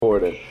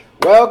Recorded.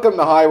 Welcome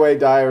to Highway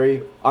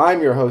Diary.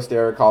 I'm your host,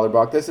 Eric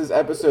Hollerbach. This is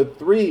episode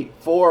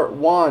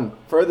 341.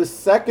 For the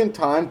second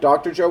time,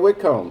 Dr. Joe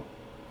Whitcomb.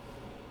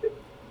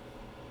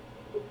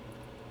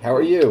 How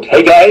are you?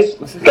 Hey guys,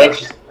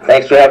 thanks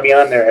for having me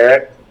on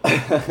there,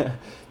 Eric.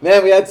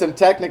 Man, we had some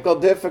technical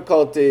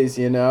difficulties,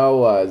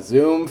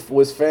 Zoom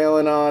was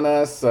failing on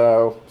us,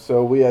 so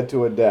we had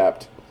to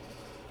adapt.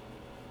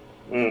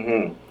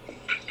 Mm-hmm.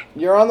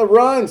 You're on the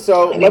run,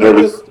 so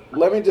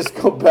let me just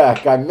go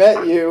back. I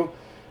met you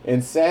in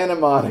Santa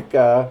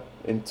Monica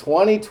in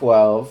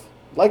 2012,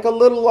 like a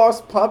little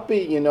lost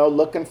puppy,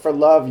 looking for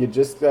love. You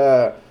just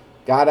got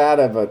out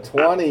of a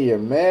 20-year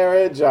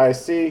marriage. I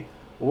see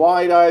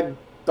wide-eyed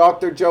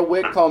Dr. Joe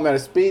Whitcomb at a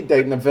speed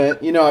dating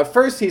event. At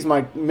first he's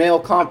my male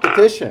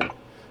competition.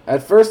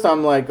 At first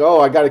I'm like,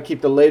 I got to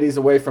keep the ladies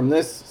away from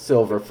this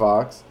silver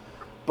fox.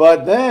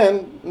 But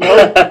then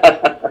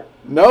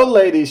no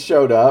ladies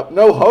showed up,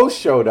 no host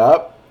showed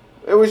up.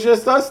 It was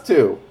just us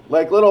two,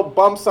 like little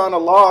bumps on a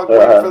log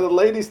waiting for the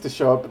ladies to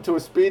show up to a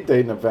speed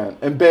dating event.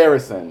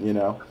 Embarrassing,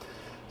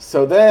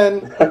 So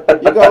then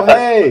you go,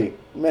 hey,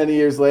 many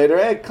years later,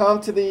 hey, come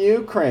to the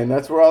Ukraine.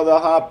 That's where all the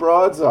hot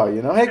broads are,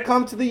 Hey,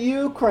 come to the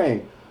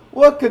Ukraine.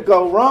 What could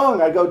go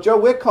wrong? I go, Joe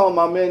Whitcomb,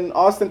 I'm in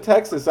Austin,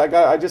 Texas.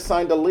 I just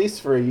signed a lease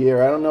for a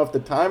year. I don't know if the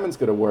timing's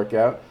going to work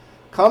out.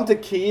 Come to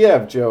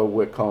Kiev, Joe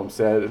Whitcomb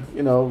said,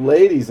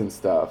 ladies and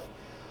stuff.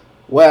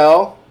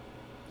 Well,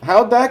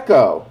 how'd that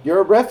go? You're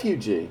a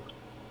refugee.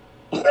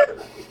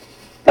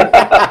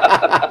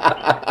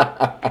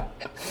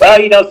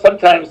 Well,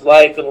 sometimes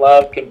life and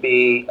love can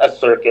be a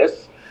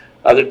circus.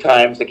 Other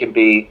times it can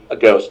be a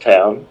ghost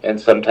town. And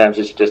sometimes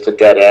it's just a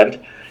dead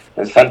end.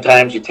 And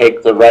sometimes you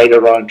take the right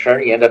or wrong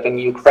turn, you end up in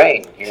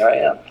Ukraine. Here I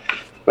am.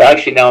 We're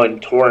actually now in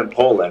torn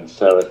Poland,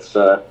 so it's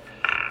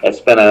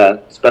been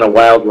a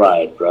wild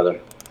ride, brother.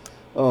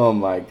 Oh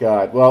my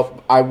God.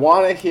 Well, I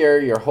want to hear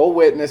your whole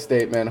witness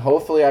statement.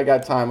 Hopefully I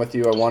got time with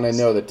you. I want to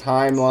know the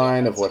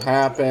timeline of what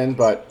happened.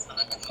 But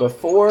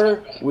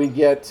before we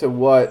get to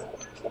what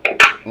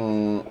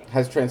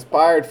has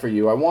transpired for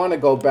you, I want to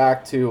go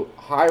back to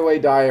Highway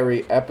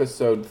Diary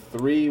episode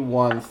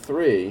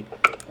 313.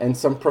 And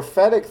some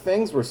prophetic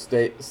things were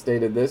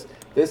stated. This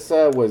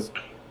was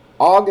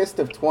August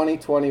of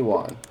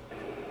 2021.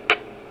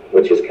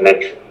 Which is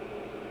connection,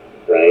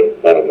 right?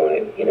 Bottom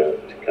line,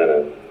 to kind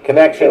of...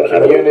 Connection,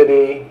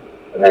 community.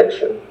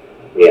 Connection,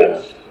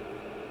 yes.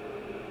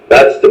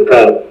 That's the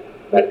problem,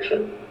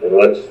 connection. And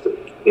what's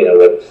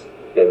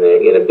in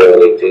the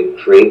inability to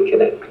create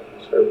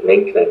connections or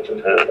make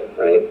connections happen,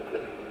 right?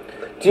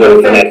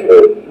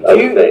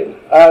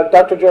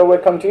 Dr. Joe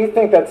Whitcomb, do you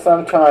think that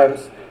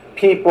sometimes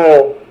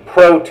people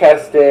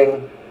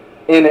protesting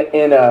in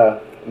a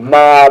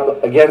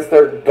mob against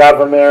their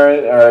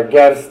government or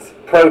against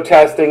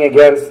protesting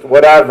against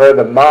whatever,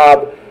 the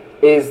mob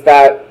is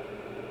that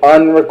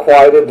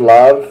unrequited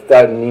love,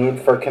 that need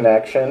for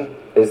connection?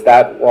 Is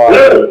that why?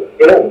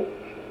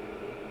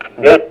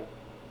 Yeah.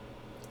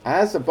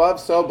 As above,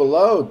 so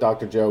below,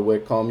 Dr. Joe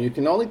Whitcomb. You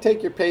can only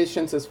take your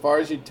patients as far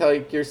as you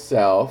take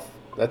yourself.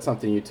 That's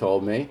something you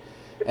told me.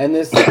 And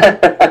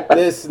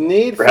this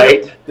need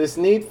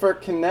for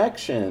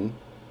connection,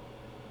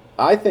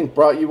 I think,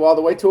 brought you all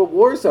the way to a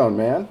war zone,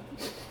 man.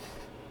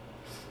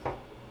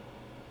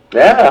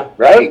 Yeah,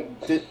 right.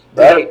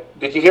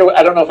 Did you hear?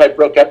 I don't know if I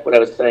broke up what I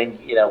was saying.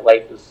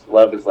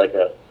 Love is like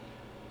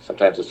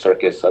sometimes a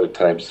circus, other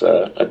times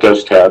a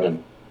ghost town,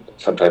 and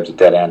sometimes a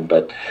dead end.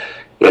 But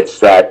it's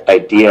that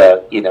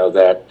idea,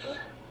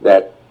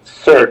 that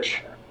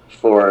search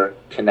for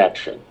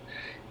connection.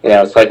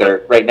 It's like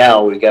right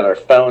now we got our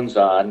phones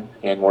on,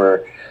 and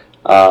we're,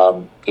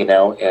 and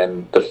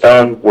the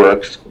phone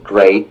works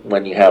great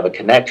when you have a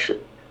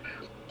connection.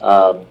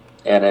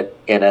 And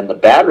then the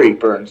battery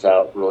burns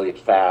out really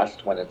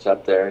fast when it's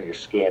up there and you're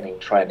scanning,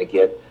 trying to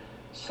get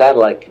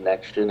satellite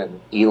connection, and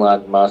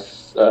Elon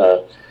Musk's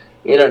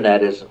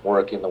internet isn't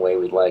working the way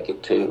we'd like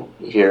it to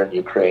here in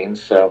Ukraine.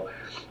 So,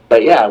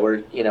 but yeah,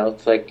 we're,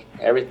 it's like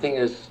everything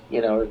is,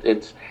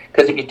 it's,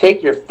 because if you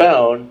take your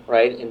phone,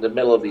 right, in the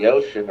middle of the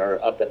ocean or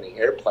up in the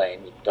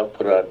airplane, you don't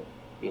put it on,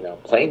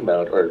 plane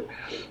mode or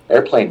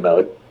airplane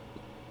mode,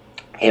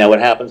 what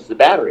happens to the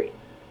battery?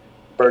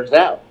 Burns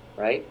out.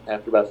 Right?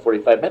 After about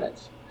 45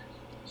 minutes.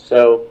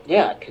 So,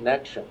 yeah,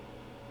 connection.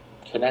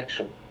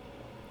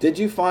 Did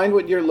you find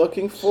what you're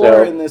looking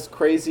for in this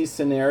crazy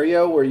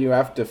scenario where you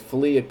have to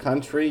flee a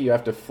country, you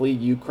have to flee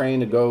Ukraine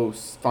to go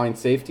find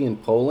safety in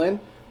Poland?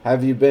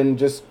 Have you been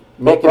just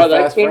making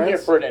fast friends? I came here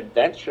for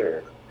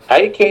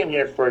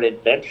an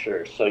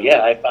adventure. So,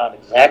 yeah, I found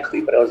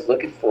exactly what I was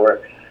looking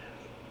for.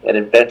 An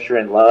adventure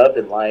in love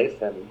and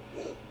life.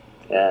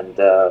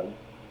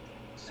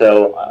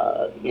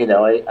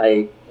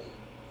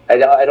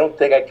 I don't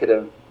think I could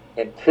have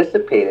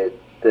anticipated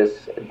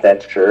this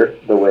adventure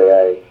the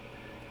way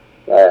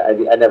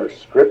I never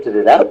scripted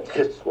it out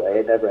this way.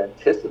 I never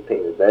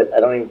anticipated that. I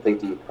don't even think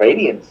the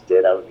Ukrainians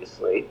did,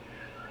 obviously,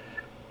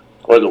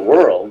 or the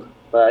world.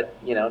 But,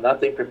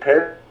 nothing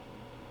prepared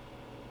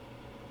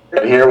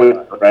here we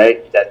are,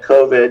 right? We got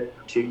COVID,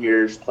 2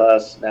 years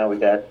plus. Now we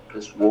got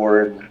this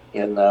war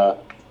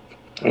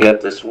we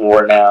got this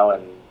war now,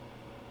 and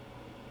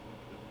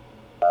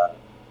the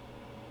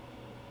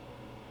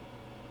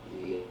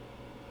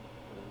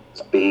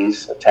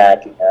bees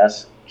attacking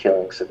us,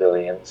 killing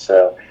civilians.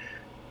 So,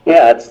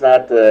 yeah, it's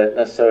not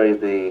necessarily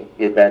the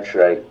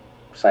adventure I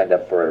signed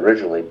up for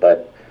originally,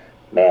 but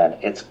man,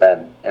 it's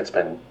been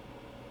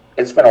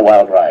a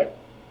wild ride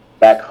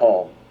back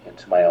home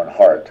into my own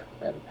heart,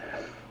 and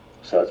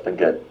so it's been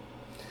good.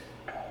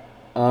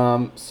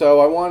 So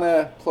I want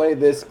to play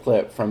this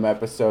clip from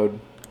episode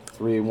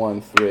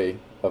 313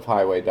 of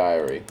Highway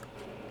Diary.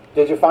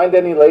 Did you find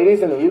any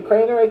ladies in the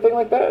Ukraine or anything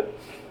like that?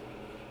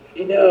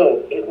 It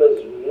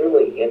was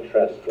really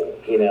interesting.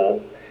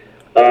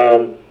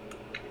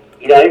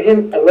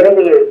 I went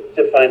over there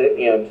to find it,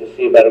 to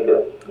see about a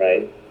girl,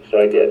 right? So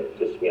I did,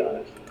 just to be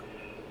honest.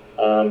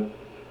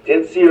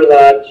 Didn't see her a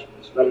lot.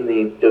 She's from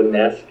the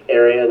Donetsk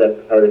area,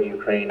 that part of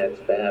Ukraine that's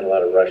had a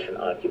lot of Russian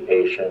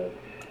occupation,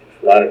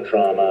 a lot of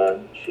trauma.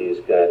 She's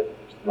got a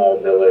small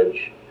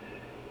village,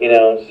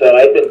 so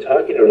I'd been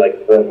talking to her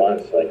like 4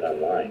 months, like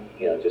online,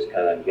 just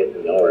kind of getting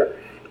to know her.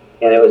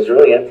 And it was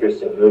really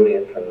interesting moving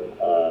it from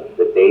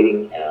the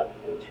dating app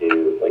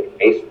into like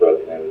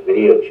Facebook and then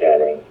video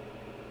chatting.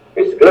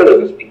 This girl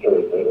doesn't speak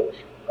any English,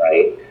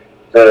 right?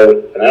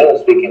 So, and I don't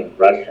speak any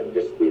Russian,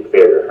 just to be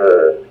fair to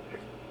her,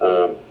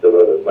 the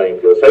level playing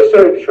field. So I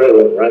started to try to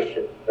learn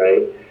Russian,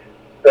 right?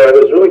 So it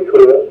was really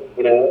cool,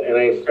 and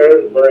I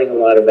started learning a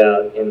lot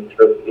about,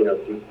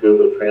 through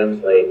Google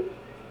Translate,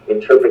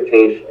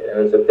 interpretation. And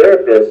as a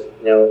therapist,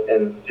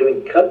 and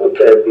doing couple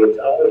therapy, it's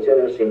always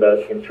interesting about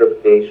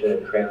interpretation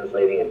and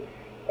translating and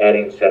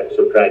adding,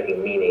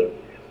 subtracting meaning.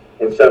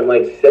 And so I'm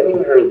like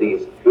sending her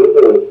these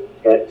Google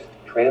text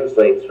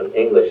translates from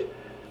English.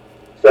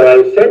 So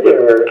I said to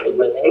her,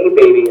 hey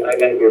baby, I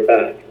got your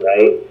back,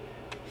 right?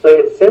 So I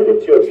had sent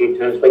it to her a few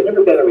times, but I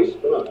never got a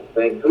response.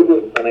 And I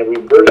Googled and I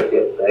reversed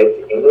it, right,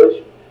 to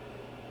English.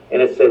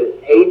 And it said,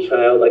 hey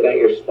child, I got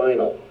your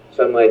spinal.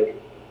 So I'm like,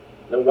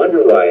 no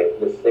wonder why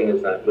this thing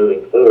is not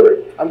moving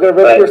forward. I'm going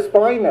to rip your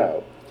spine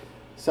out.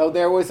 So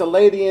there was a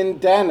lady in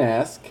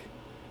Donetsk,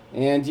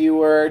 and you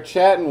were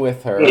chatting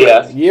with her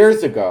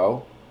years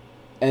ago,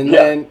 and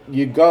then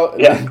you go,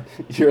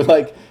 you're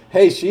like,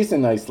 hey, she's a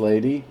nice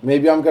lady.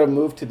 Maybe I'm going to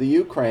move to the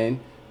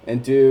Ukraine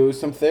and do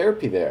some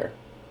therapy there.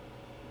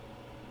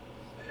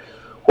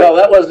 Well,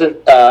 that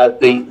wasn't,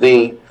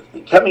 the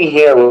coming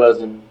here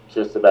wasn't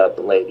just about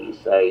the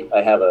ladies. I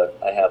have a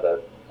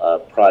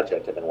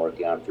project I've been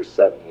working on for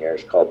 7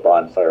 years called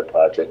Bonfire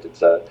Project.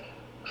 It's a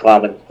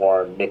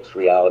trauma-informed mixed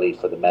reality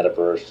for the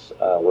metaverse,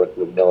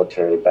 working with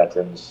military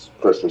veterans,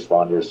 first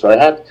responders. So I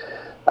have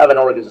an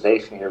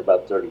organization here of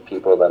about 30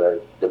 people that are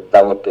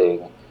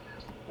developing.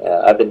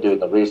 I've been doing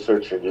the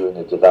research or doing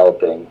the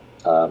developing.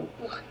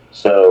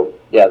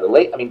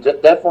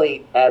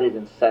 Definitely added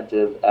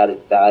incentive,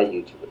 added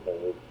value to the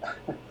move,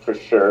 for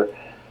sure.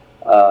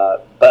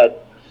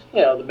 But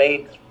the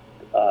main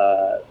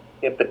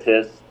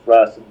impetus,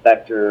 thrust, and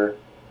vector.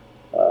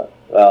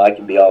 I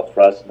can be all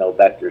thrust, no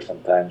vector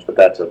sometimes, but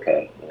that's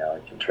okay. I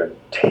can turn.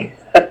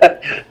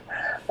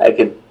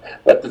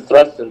 But the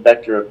thrust and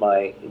vector of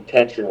my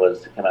intention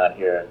was to come out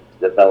here and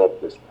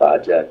develop this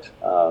project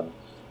to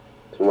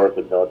work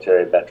with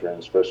military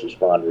veterans, first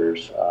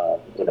responders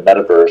in the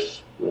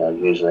metaverse.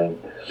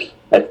 Using,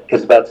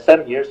 because about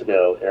 7 years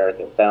ago, Eric,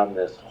 I found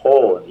this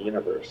hole in the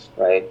universe,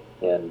 right,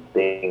 and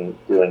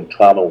doing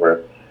trauma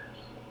work,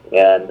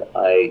 and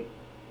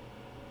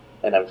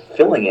I'm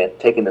filling it,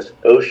 taking this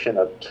ocean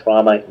of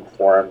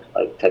trauma-informed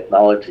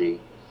technology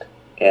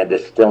and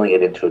distilling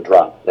it into a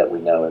drop that we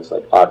know is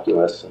like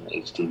Oculus and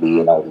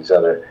HTV and all these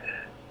other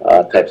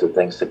types of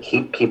things to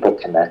keep people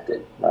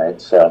connected, right?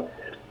 So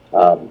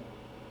all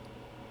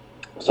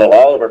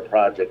of our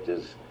project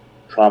is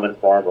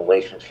trauma-informed,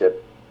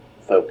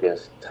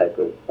 relationship-focused type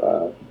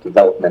of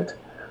development.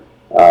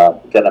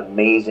 We've got an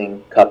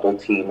amazing couple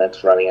team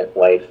that's running it.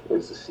 Wife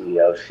is the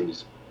CEO.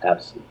 She's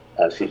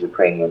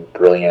Ukrainian,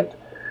 brilliant.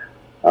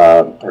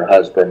 Her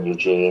husband,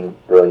 Eugene,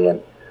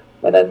 brilliant,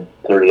 and then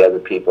 30 other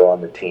people on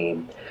the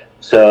team.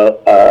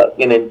 So,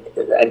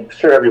 I'm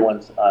sure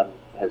everyone's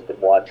has been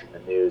watching the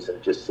news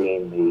and just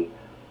seeing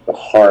the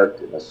heart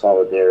and the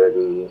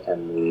solidarity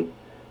and the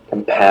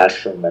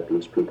compassion that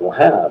these people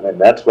have. And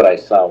that's what I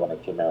saw when I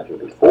came out here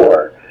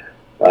before,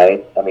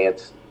 right? I mean,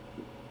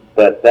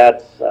 the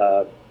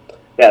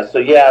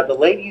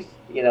ladies,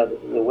 the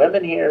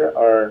women here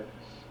are,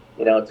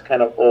 it's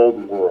kind of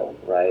old world,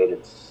 right?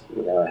 It's,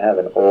 have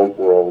an old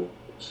world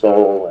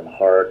soul and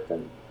heart,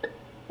 and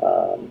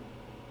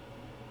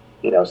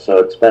so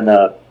it's been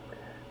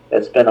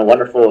a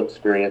wonderful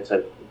experience.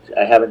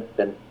 I haven't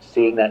been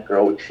seeing that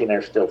girl. She and I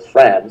are still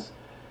friends.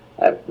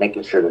 I'm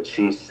making sure that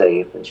she's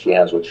safe and she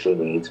has what she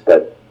needs.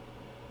 But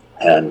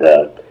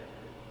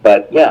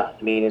yeah,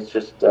 I mean, it's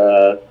just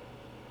a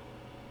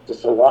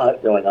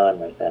lot going on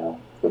right now,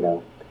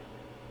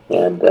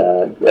 and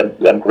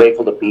I'm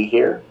grateful to be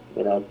here.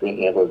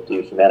 Being able to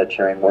do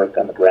humanitarian work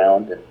on the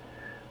ground, and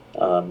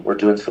We're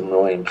doing some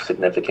really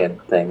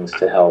significant things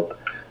to help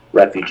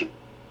refugees.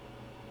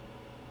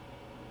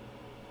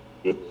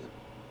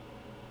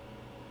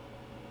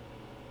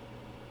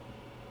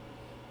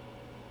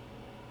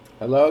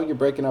 Hello, you're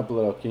breaking up a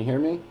little. Can you hear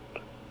me?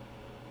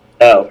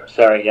 Oh,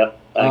 sorry. Yep,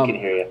 I can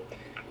hear you.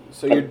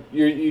 So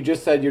you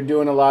just said you're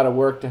doing a lot of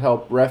work to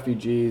help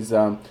refugees.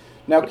 Now,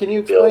 can you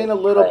explain a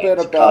little bit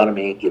about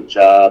economy, give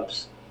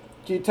jobs?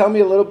 Can you tell me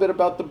a little bit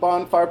about the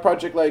Bonfire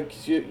Project?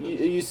 Like,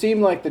 you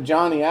seem like the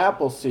Johnny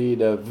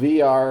Appleseed of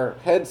VR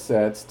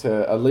headsets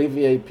to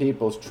alleviate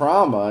people's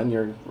trauma, and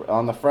you're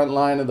on the front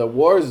line of the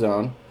war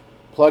zone,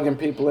 plugging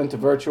people into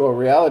virtual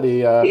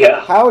reality.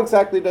 Yeah. How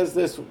exactly does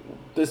this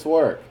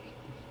work,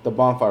 the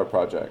Bonfire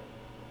Project?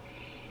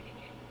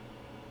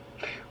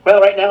 Well,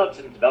 right now it's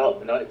in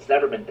development. It's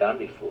never been done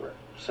before,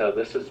 so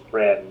this is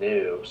brand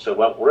new. So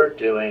what we're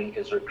doing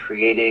is we're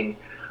creating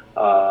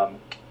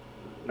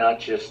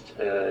not just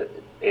an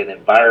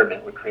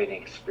environment, we're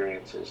creating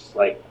experiences.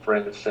 Like, for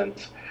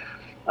instance,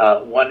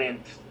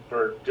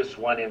 for just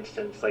one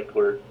instance, like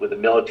we're with the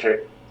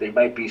military, they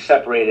might be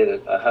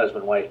separated. A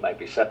husband, wife might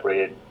be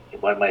separated.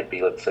 One might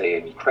be, let's say,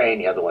 in Ukraine.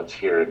 The other one's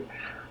here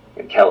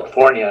in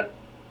California.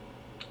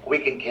 We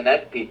can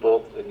connect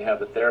people and have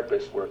the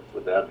therapist work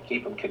with them,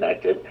 keep them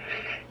connected.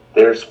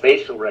 There's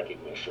facial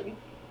recognition.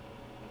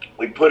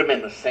 We put them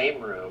in the same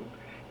room.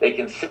 They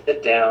can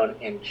sit down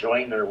and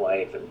join their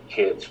wife and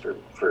kids for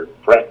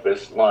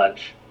breakfast,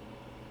 lunch,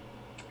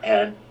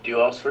 and do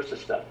all sorts of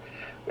stuff.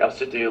 We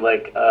also do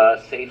like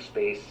safe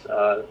space,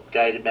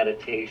 guided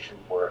meditation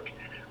work.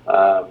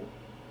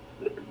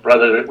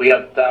 We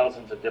have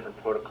thousands of different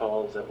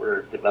protocols that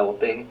we're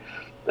developing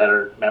that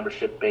are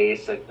membership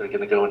based. That they're going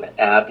to go in an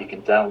app. You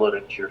can download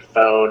it to your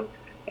phone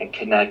and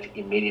connect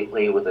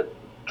immediately with a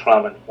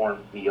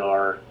trauma-informed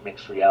VR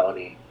mixed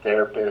reality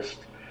therapist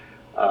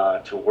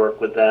to work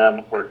with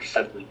them, or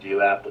simply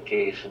do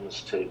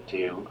applications to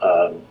do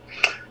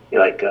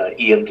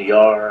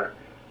EMDR,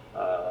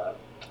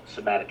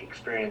 somatic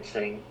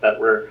experiencing. But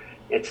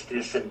it's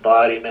this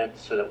embodiment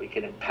so that we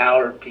can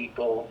empower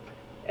people,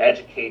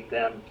 educate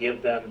them,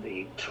 give them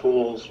the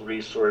tools,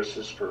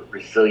 resources for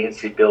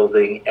resiliency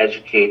building,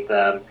 educate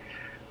them,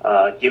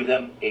 give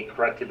them a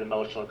corrective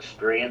emotional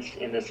experience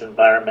in this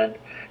environment.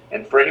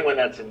 And for anyone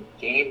that's in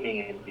gaming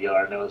in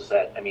VR knows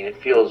that, it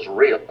feels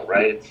real,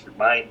 right? It's your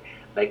mind,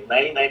 like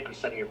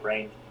 99% of your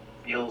brain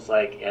feels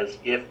like as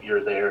if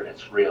you're there and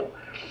it's real.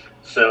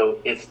 So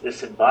it's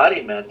this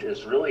embodiment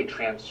is really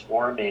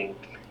transforming.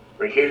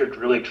 We're here to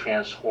really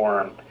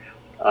transform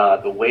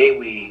the way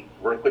we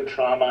work with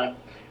trauma.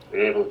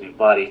 We're able to do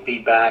body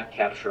feedback,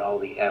 capture all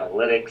the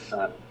analytics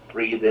on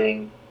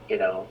breathing,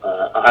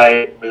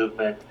 eye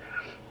movement,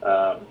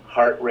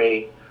 heart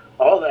rate.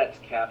 All that's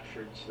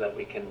captured so that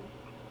we can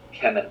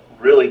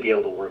really be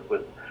able to work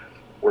with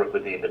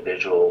the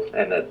individual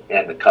and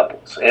the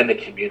couples and the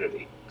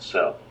community.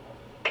 So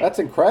that's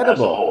incredible. As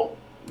a whole.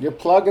 You're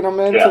plugging them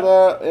into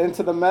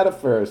the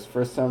metaverse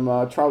for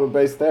some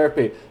trauma-based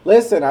therapy.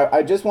 Listen,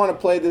 I just want to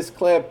play this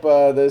clip,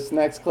 this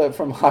next clip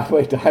from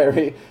Highway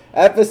Diary,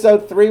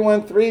 episode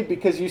 313,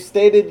 because you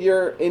stated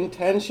your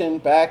intention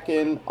back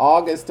in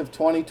August of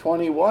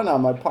 2021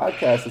 on my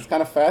podcast. It's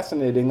kind of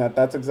fascinating that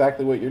that's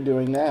exactly what you're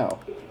doing now.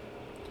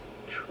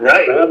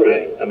 Right.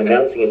 I'm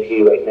announcing it to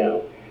you right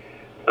now.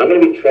 I'm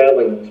going to be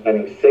traveling and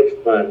spending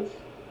 6 months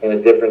in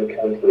a different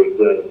country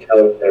doing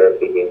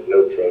teletherapy and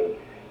coaching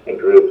in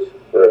groups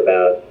for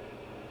about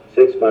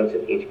 6 months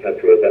in each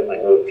country. I've got my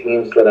whole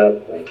team set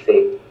up, my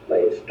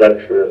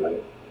structure, my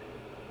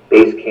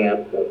base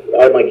camp,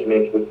 all my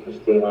communications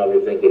team,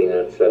 everything, getting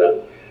that set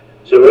up.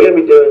 So we're going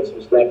to be doing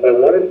some stuff. I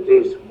wanted to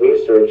do some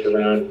research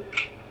around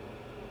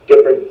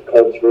different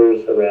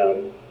cultures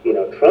around,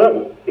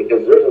 trauma,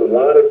 because there's a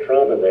lot of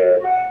trauma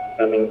there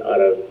coming out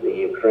of the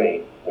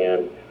Ukraine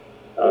and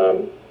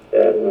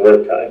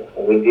wartime.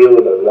 And we deal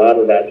with a lot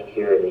of that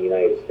here in the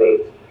United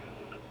States.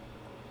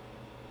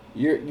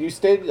 You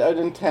stated an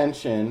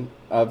intention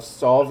of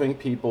solving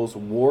people's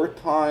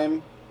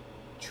wartime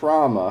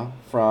trauma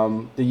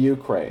from the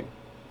Ukraine.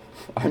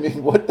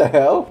 What the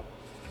hell?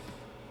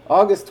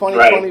 August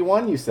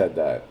 2021, right. You said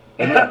that.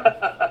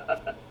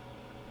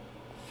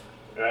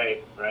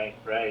 Right.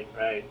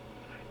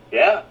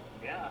 Yeah.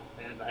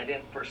 And I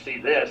didn't foresee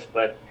this,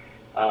 but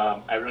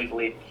I really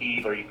believe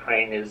Kyiv or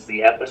Ukraine is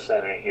the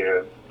epicenter here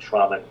of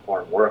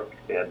trauma-informed work.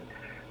 And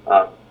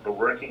we're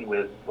working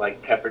with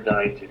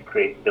Pepperdine to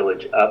create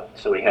Village Up,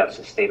 so we have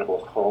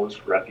sustainable homes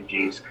for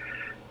refugees.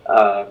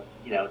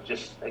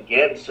 Just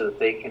again, so that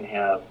they can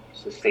have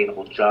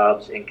sustainable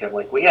jobs, income.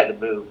 Like we had to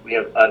move. We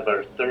have out of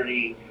our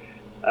 30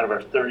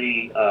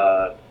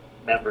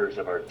 members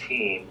of our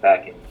team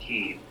back in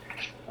Kyiv,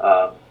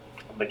 a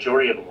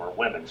majority of them were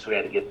women, so we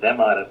had to get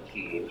them out of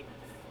Kyiv,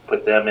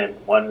 put them in.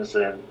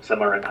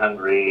 Some are in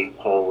Hungary,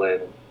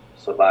 Poland,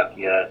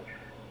 Slovakia,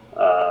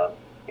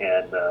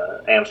 and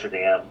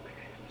Amsterdam.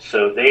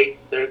 So the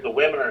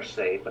women are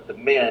safe, but the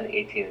men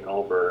 18 and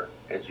over,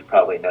 as you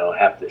probably know,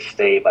 have to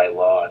stay by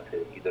law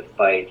to either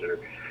fight or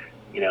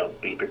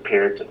be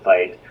prepared to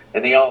fight.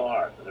 And they all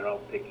are. They're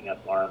all picking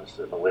up arms.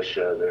 They're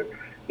militia. They're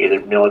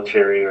either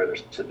military or they're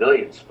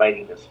civilians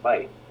fighting this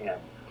fight. And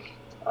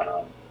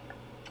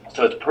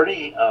so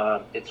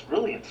it's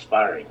really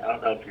inspiring. I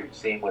don't know if you're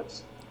seeing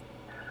what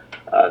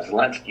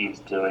Zelensky's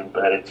doing,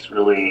 but it's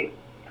really,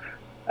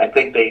 I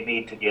think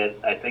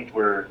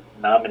we're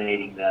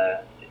nominating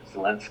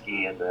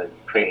Zelensky and the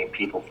Ukrainian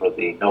people for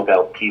the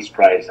Nobel Peace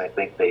Prize. I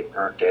think they've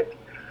earned it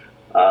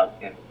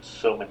in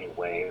so many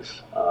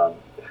ways.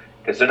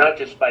 Because they're not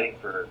just fighting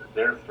for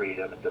their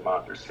freedom and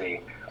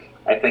democracy.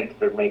 I think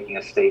they're making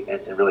a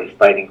statement and really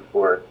fighting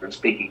for and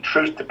speaking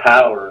truth to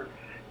power.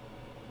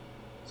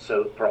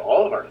 So for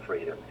all of our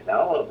freedom and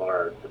all of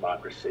our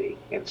democracy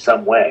in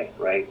some way,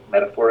 right?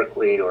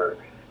 Metaphorically or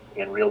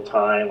in real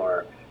time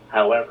or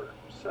however.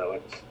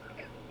 So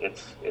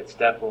it's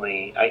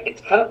definitely,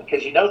 it's kind of,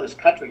 because this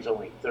country's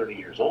only 30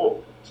 years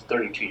old. It's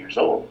 32 years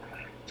old.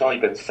 It's only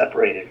been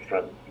separated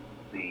from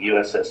the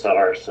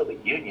USSR,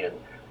 Soviet Union,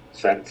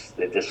 since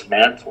the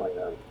dismantling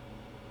of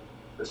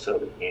the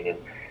Soviet Union.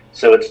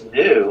 So it's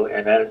new,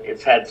 and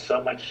it's had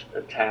so much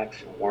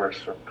attacks and wars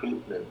from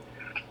Putin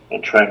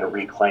and trying to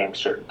reclaim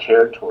certain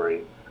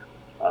territory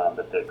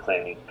that they're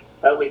claiming.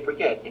 But we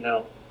forget,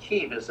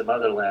 Kyiv is the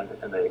motherland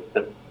and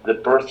the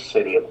birth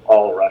city of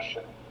all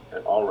Russia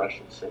and all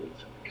Russian cities.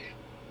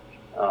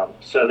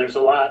 So there's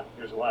a lot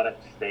at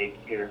stake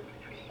here,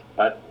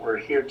 but we're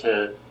here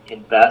to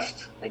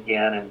invest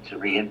again and to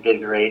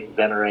reinvigorate,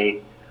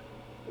 venerate,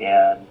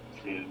 and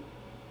to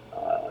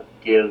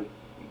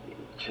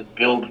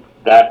build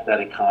that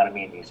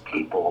economy and these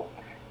people.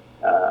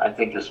 I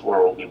think this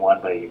war will be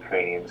won by the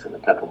Ukrainians in a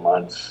couple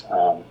months.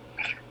 I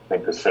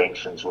think the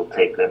sanctions will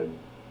take them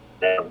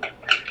down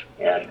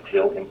and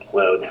they'll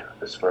implode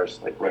as far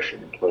as like Russian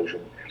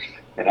implosion,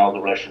 and all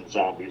the Russian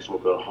zombies will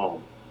go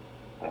home.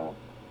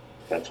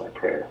 That's my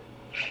prayer.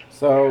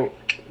 So,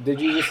 did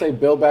you just say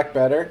Build Back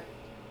Better?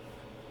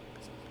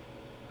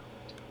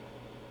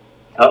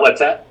 Oh, what's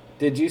that?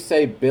 Did you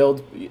say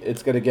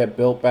it's going to get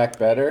built back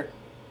better?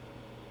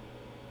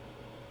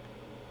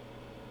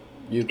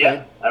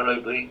 Yeah, I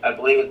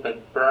believe it's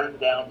been burned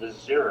down to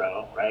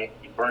zero, right?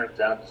 You burn it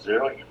down to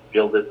zero, you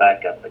build it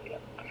back up again.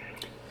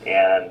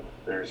 And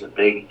there's a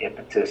big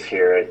impetus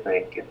here, I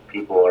think, and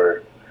people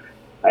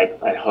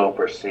I hope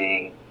are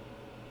seeing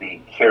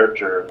the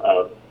character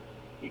of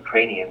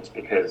Ukrainians,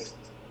 because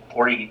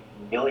 40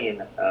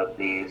 million of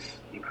these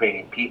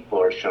Ukrainian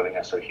people are showing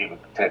us their human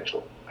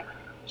potential.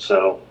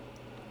 So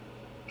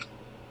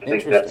I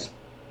think that's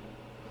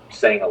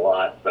saying a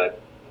lot, but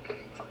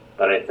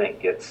I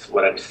think it's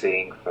what I'm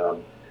seeing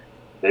from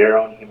their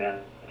own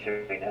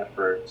humanitarian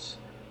efforts,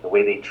 the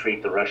way they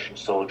treat the Russian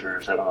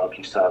soldiers. I don't know if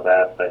you saw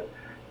that, but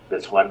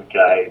this one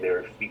guy,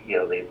 the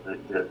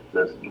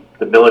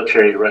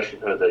military,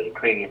 Russian or the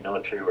Ukrainian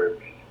military were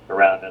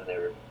around and they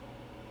were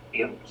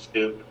in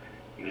stoop.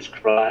 He was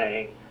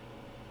crying,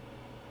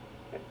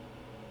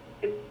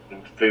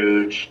 and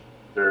food.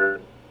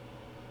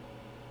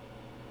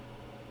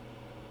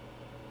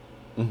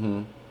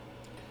 Mm-hmm.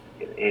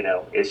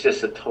 It's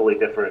just a totally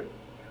different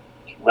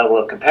level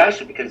of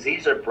compassion, because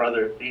these are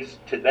brothers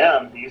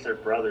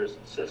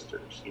and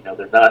sisters.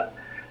 They're not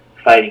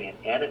fighting an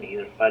enemy;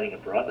 they're fighting a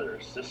brother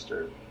or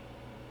sister.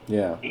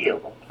 Yeah.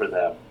 Deal for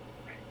them.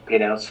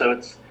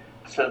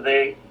 So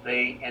they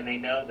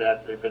know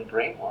that they've been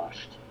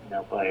brainwashed,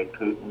 by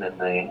Putin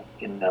and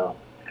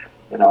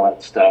and all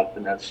that stuff,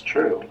 and that's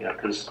true.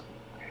 Because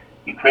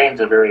Ukraine's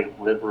a very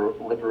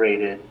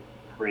liberated,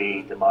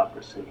 free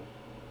democracy,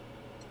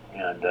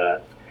 and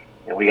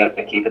we got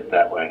to keep it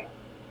that way.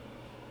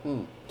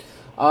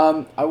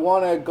 I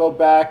want to go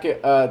back.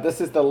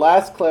 This is the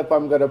last clip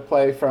I'm going to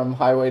play from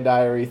Highway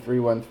Diary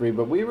 313,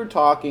 but we were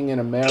talking in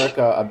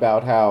America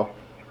about how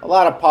a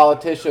lot of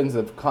politicians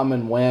have come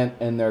and went,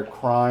 and their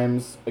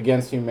crimes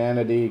against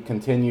humanity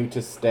continue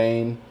to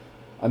stain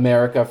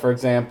America. For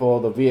example,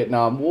 the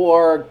Vietnam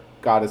War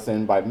got us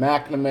in by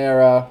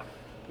McNamara.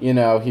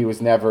 He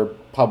was never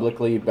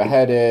publicly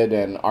beheaded,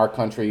 and our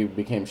country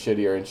became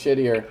shittier and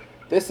shittier.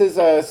 This is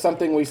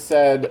something we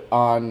said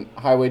on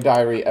Highway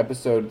Diary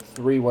episode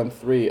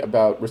 313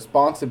 about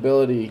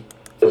responsibility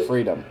for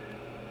freedom.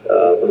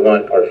 We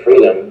want our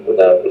freedom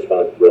without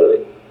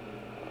responsibility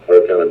or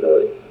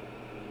accountability.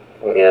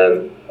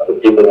 And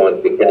people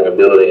want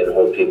accountability and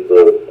hold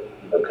people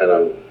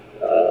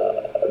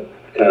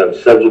kind of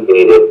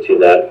subjugated to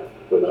that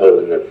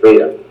withholding their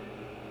freedom.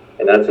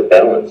 And that's a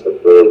balance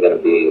that's really going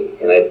to be,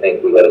 and I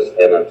think we got to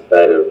stand on the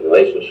side of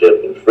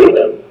relationship and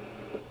freedom.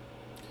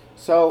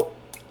 So,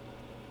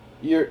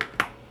 you're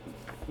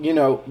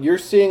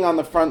seeing on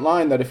the front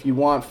line that if you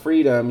want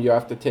freedom, you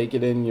have to take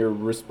it in your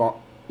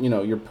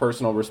your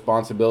personal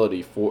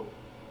responsibility for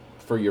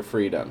your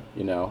freedom.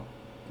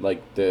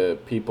 Like the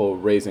people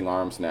raising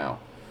arms now.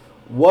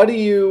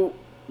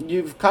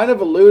 You've kind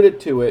of alluded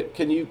to it.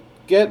 Can you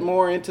get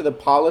more into the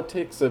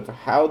politics of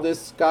how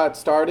this got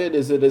started?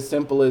 Is it as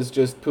simple as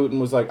just Putin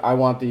was like, I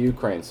want the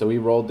Ukraine, so he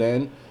rolled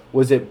in?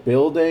 Was it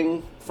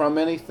building from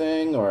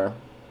anything, or?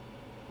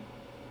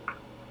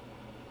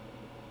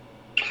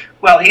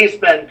 Well, he's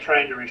been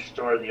trying to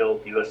restore the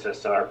old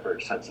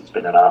USSR since it's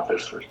been in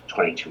office for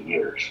 22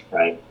 years,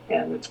 right?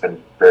 And it's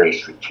been very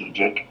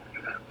strategic.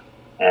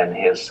 And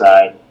his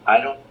side,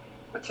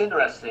 what's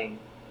interesting,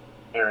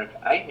 Eric,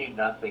 I knew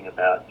nothing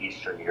about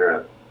Eastern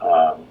Europe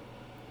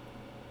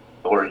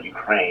or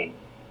Ukraine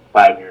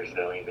 5 years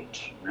ago, even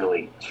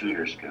really 2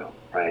 years ago,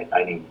 right?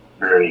 I knew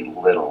very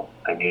little.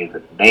 I knew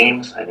the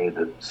names, I knew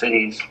the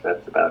cities,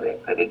 that's about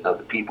it. I didn't know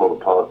the people,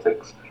 the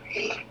politics.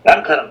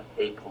 I'm kind of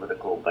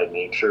apolitical by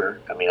nature.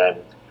 I mean,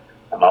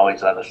 I'm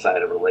always on the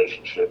side of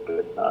relationship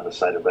and on the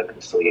side of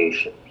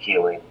reconciliation,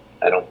 healing.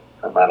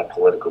 I'm not a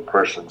political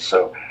person,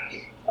 so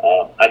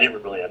I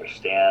didn't really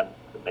understand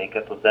the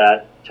makeup of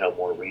that until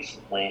more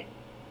recently.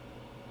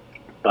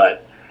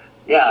 But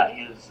yeah,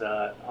 his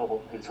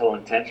whole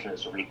intention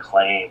is to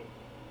reclaim,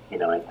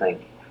 I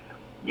think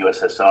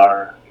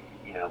USSR,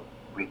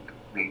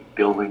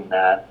 rebuilding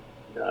that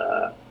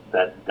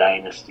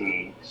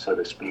dynasty, so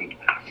to speak.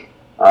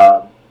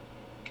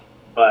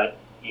 But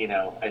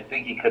I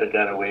think he could have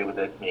got away with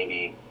it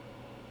maybe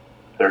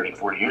 30 or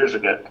 40 years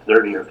ago.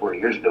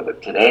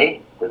 But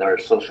today, with our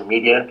social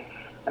media,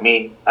 I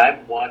mean,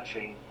 I'm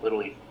watching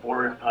literally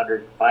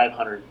 400,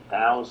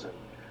 500,000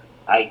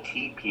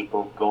 IT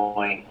people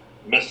going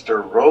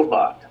Mr.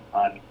 Robot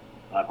on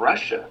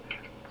Russia.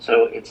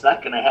 So it's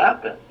not going to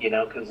happen,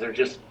 because they're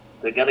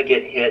going to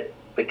get hit,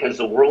 because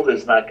the world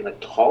is not going to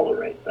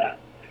tolerate that,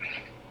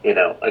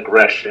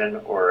 aggression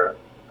or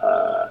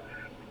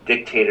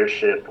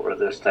dictatorship or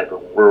this type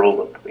of world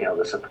of,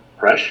 this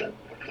oppression.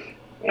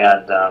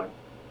 And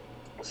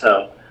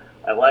so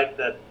I like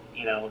that,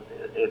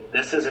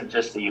 this isn't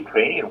just the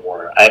Ukrainian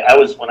war.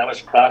 When I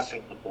was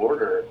crossing the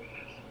border,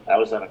 I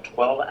was on a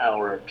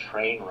 12-hour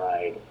train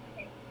ride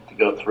to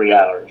go 3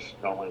 hours.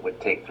 Normally would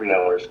take 3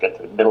 hours, get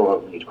to the middle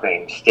of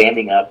Ukraine,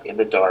 standing up in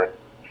the dark.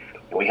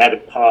 And we had to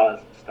pause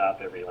and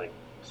stop every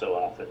so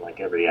often,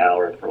 every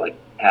hour for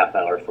half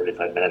hour,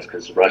 45 minutes,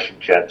 because Russian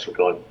jets were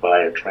going by,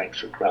 or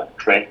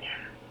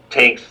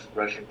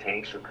Russian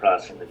tanks were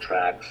crossing the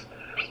tracks,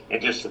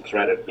 and just the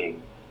threat of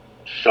being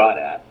shot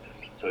at.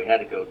 So we had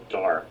to go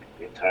dark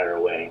the entire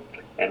way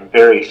and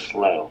very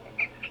slow.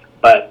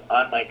 But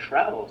on my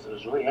travels, it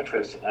was really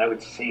interesting. I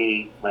would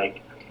see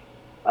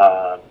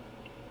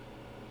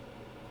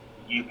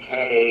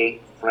UK,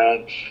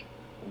 French,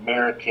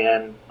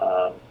 American,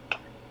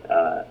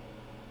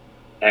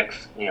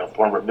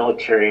 former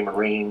military,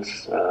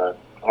 Marines,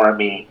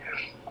 Army,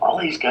 all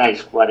these guys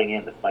flooding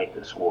in to fight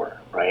this war,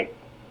 right?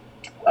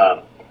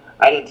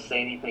 I didn't say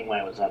anything when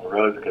I was on the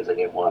road because I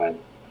didn't want to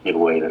give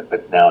away that,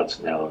 but now it's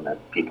known that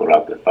people are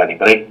out there fighting.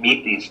 But I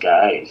meet these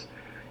guys,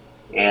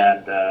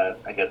 and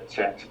I got a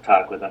chance to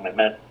talk with them. I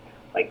met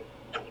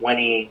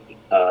 20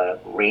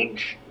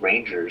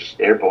 rangers,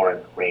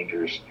 airborne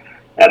rangers,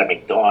 at a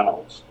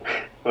McDonald's.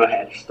 I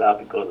had to stop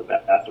and go to the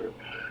bathroom.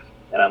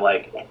 And I'm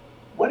like,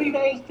 what are you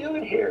guys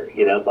doing here?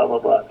 Blah, blah,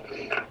 blah.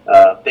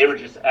 They were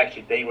just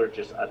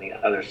on the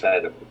other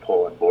side of the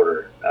Poland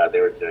border.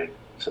 They were doing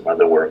some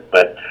other work,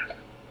 but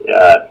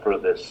for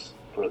this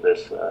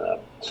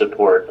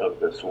support of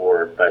this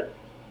war. But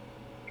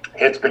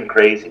it's been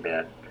crazy,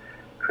 man.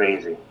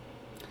 Crazy.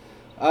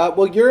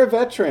 Well, you're a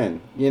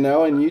veteran,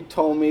 and you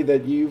told me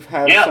that you've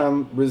had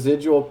some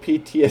residual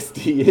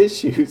PTSD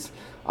issues.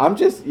 I'm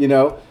just,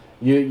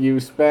 you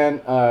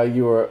spent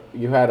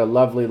you had a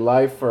lovely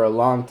life for a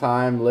long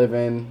time,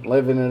 living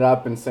it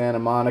up in Santa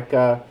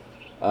Monica.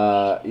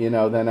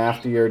 Then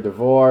after your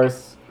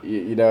divorce,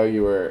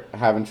 you were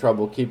having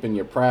trouble keeping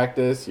your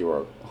practice. You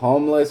were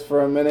homeless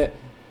for a minute.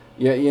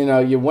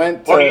 You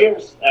went to 4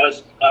 years.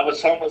 I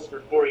was homeless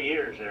for 4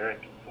 years,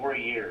 Eric. 4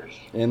 years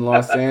in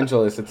Los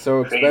Angeles. It's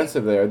so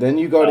expensive there. Then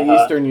you go to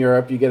Eastern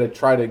Europe. You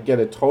try to get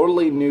a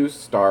totally new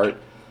start.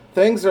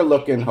 Things are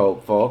looking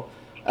hopeful.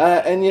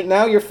 And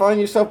now you're finding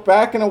yourself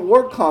back in a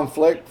war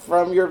conflict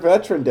from your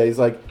veteran days.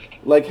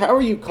 Like how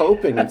are you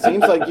coping? It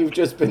seems like you've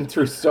just been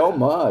through so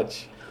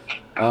much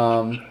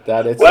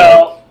that it's.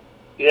 Well,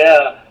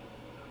 yeah.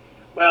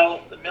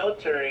 Well, the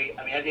military.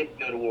 I mean, I didn't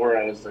go to war.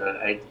 I was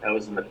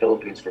in the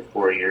Philippines for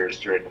 4 years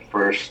during the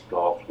first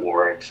Gulf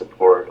War in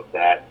support of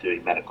that,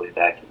 doing medical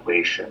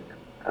evacuation,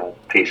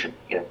 patient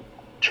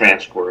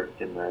transport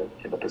in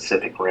the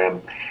Pacific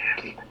Rim.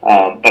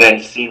 But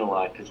I've seen a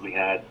lot because we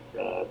had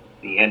the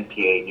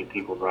NPA, New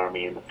People's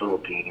Army, in the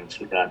Philippines.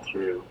 We've gone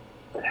through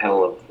the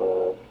hell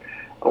of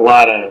a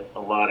lot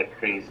of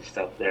crazy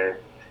stuff there,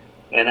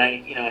 and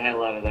I had a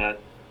lot of that.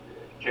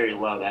 Carried a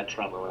lot of that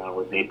trauma around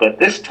with me. But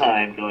this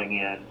time going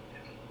in,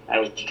 I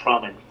was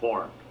trauma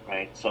informed,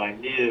 right? So I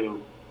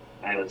knew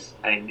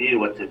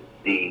what to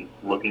be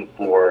looking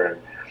for.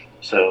 And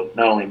so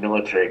not only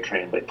military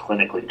trained, but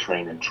clinically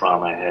trained in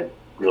trauma had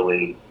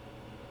really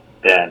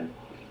been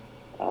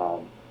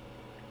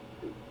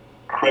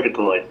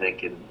critical, I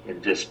think, in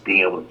just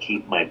being able to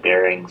keep my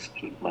bearings,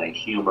 keep my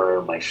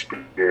humor, my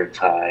spirits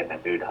high, my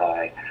mood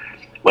high,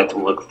 what to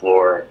look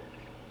for.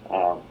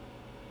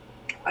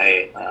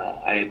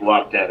 I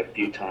walked out a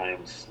few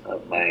times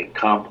of my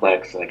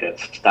complex, and I got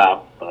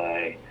stopped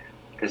by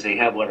because they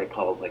have what are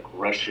called like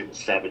Russian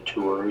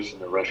saboteurs,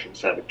 and the Russian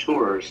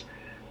saboteurs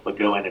would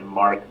go in and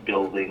mark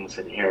buildings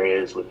and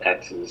areas with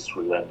X's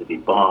for them to be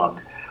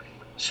bombed.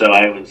 So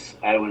I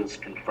was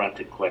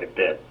confronted quite a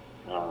bit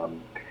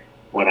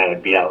when I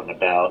would be out and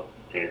about,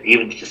 and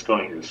even just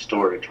going to the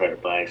store to try to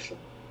buy some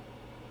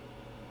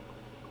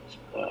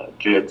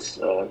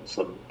goods,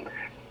 some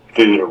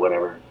food or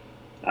whatever.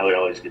 I would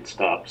always get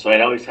stopped. So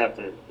I'd always have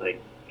to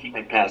like keep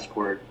my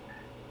passport,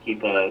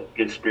 keep a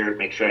good spirit,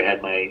 make sure I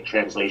had my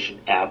translation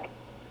app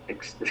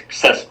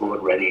accessible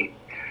and ready.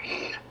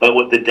 But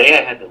with the day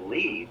I had to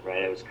leave,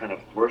 right, I was kind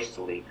of forced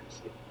to leave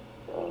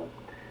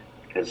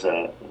because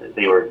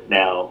they were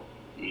now,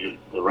 the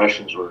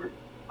Russians were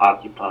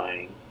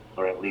occupying,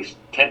 or at least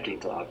attempting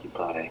to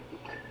occupy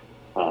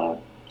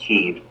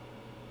Kyiv.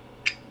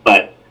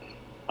 But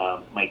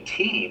my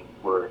team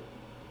were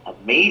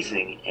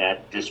amazing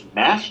at just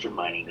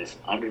masterminding this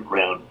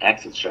underground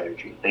exit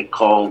strategy. They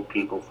called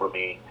people for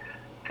me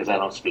because I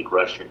don't speak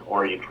Russian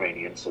or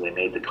Ukrainian, so they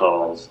made the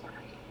calls.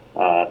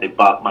 They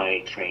bought my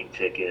train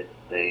ticket.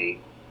 They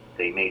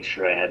made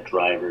sure I had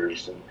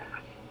drivers, and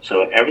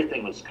so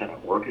everything was kind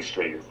of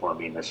orchestrated for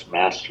me in this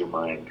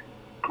mastermind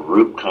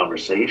group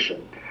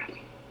conversation.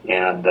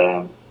 And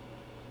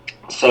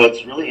so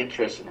it's really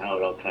interesting how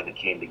it all kind of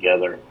came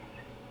together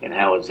and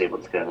how I was able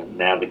to kind of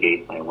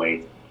navigate my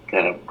way,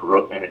 kind of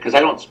grow, because I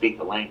don't speak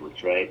the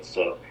language, right?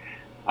 So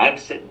I'm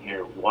sitting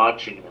here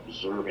watching and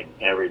observing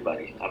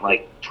everybody. I'm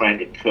like trying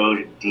to code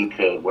and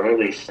decode. What are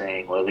they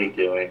saying? What are they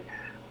doing?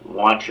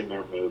 Watching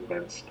their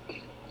movements.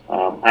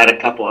 I had a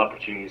couple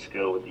opportunities to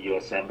go with the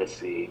U.S.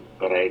 Embassy,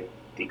 but I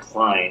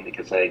declined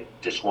because I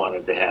just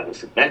wanted to have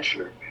this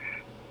adventure.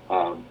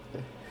 And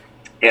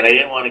I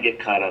didn't want to get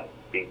caught up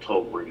being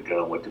told where to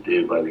go and what to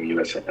do by the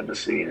U.S.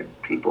 Embassy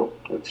and people.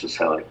 That's just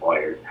how I'm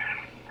wired.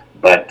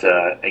 But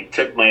I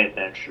took my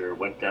adventure,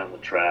 went down the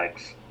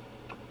tracks,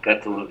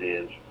 got to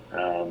Lviv.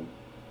 And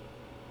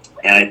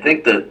I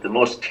think the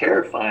most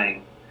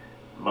terrifying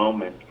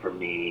moment for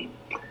me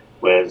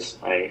was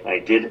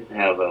I did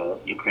have a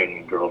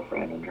Ukrainian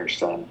girlfriend and her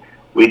son.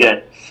 We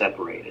got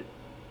separated,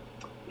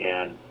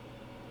 and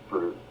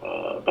for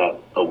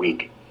about a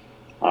week.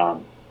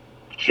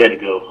 She had to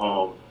go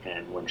home,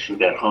 and when she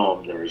got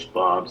home, there was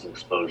bombs and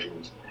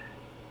explosions,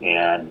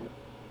 and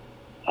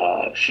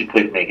she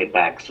couldn't make it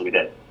back, so we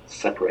got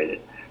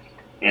separated.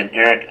 And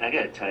Eric, I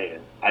got to tell you,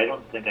 I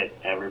don't think I've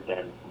ever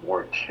been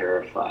more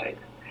terrified.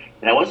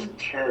 And I wasn't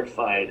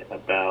terrified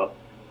about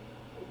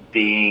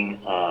being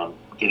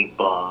getting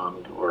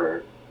bombed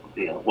or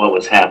what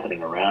was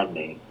happening around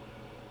me.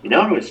 You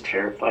know what I was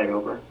terrified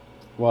over?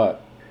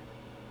 What?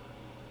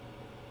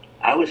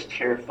 I was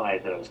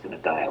terrified that I was going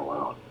to die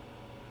alone.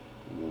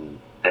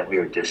 That we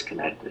were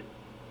disconnected.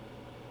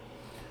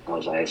 I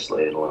was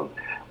isolated alone.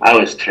 I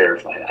was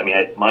terrified. I mean,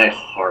 my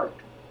heart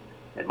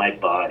and my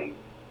body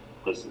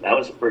that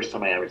was the first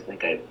time I ever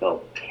think I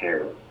felt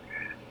terror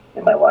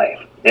in my life.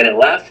 And it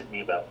lasted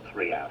me about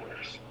 3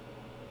 hours.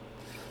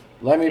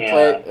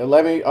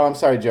 Oh, I'm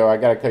sorry, Joe, I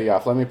got to cut you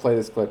off. Let me play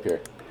this clip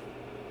here.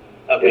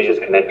 Okay,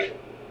 just connection,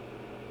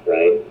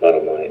 right?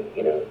 Bottom line,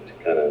 to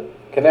kind of...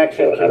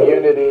 Connection,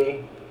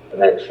 community.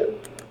 Connection.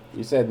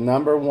 You said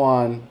number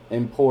one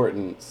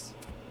importance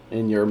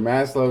in your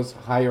Maslow's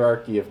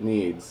hierarchy of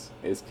needs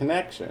is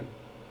connection.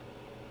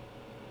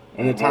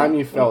 And the time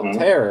you felt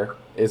terror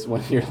is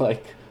when you're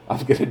like,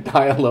 I'm going to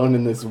die alone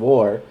in this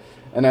war.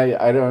 And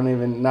I don't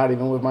even, not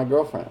even with my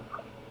girlfriend.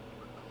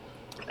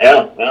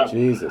 Yeah.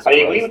 Jesus I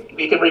mean, Christ.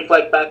 we can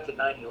reflect back to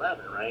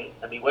 9/11, right?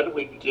 I mean, what did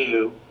we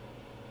do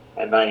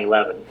at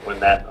 9/11 when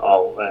that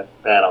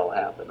all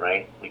happened,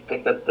 right? We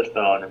picked up the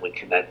phone and we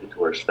connected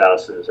to our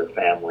spouses, our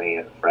family,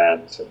 and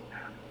friends. And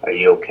are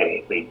you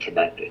okay? We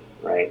connected,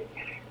 right?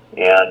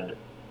 And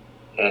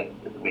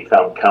we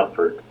found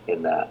comfort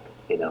in that,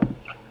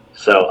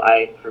 So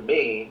for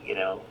me,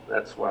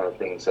 that's one of the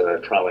things that our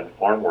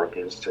trauma-informed work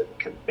is to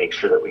make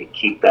sure that we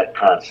keep that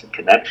constant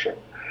connection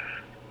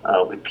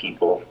with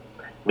people.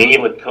 Me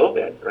with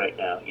COVID right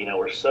now,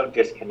 we're so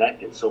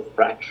disconnected, so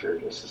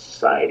fractured as a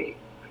society,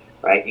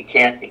 right? You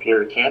can't, if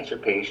you're a cancer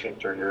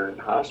patient or you're in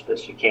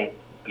hospice, you can't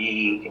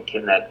be and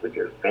connect with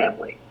your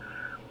family.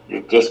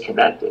 You're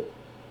disconnected,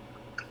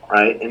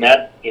 right? And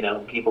that,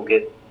 people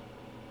get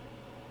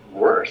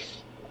worse,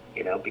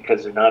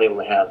 because they're not able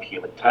to have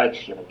human touch,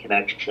 human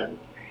connection,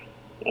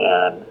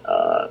 and,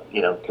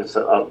 because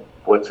of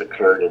what's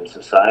occurred in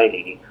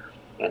society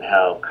and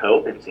how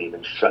COVID's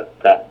even shut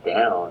that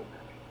down.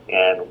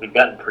 And we've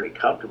gotten pretty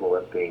comfortable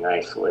with being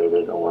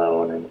isolated,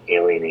 alone, and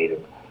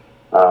alienated.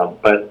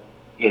 But,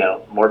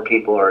 more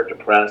people are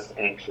depressed,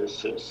 anxious,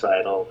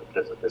 suicidal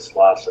because of this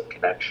loss of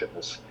connection,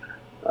 this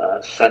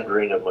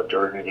centering of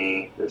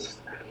modernity, this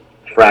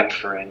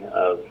fracturing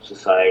of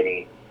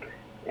society.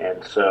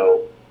 And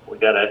so we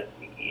got to,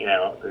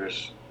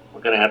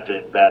 we're going to have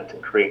to invent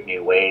and create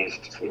new ways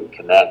to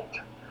connect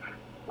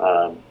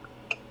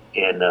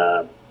in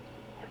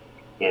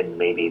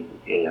maybe,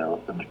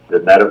 the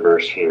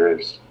metaverse here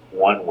is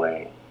one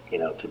way,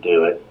 to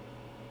do it.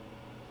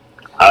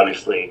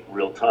 Obviously,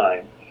 real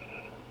time.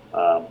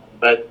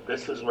 But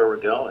this is where we're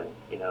going.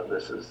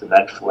 This is the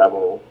next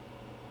level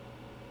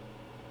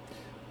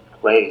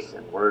place,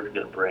 and we're going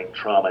to bring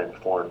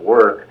trauma-informed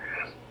work,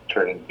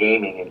 turning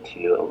gaming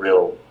into a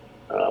real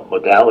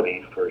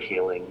modality for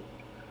healing.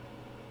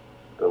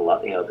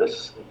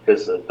 This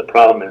because the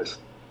problem is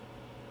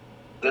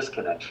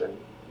disconnection,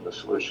 and the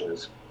solution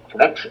is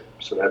connection.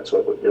 So that's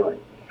what we're doing.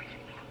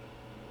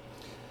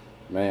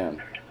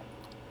 Man,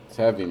 it's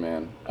heavy,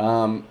 man.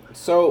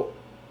 So,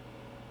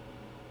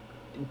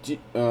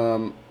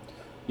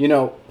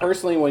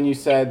 personally, when you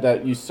said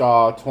that you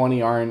saw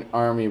 20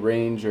 Army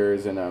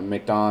Rangers in a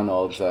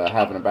McDonald's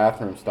having a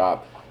bathroom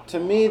stop, to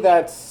me,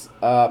 that's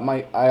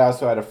I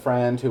also had a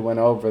friend who went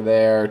over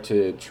there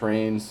to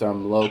train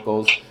some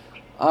locals.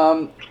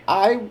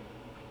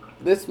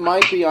 This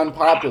might be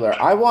unpopular.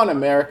 I want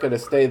America to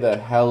stay the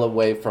hell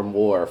away from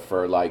war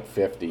for like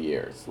 50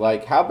 years.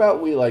 Like, how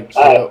about we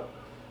chill?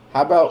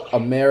 How about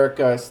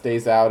America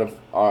stays out of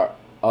our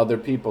other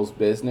people's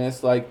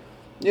business? Like,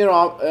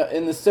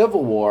 in the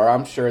Civil War,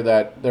 I'm sure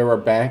that there were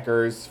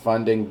bankers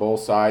funding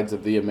both sides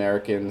of the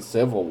American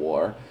Civil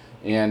War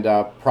and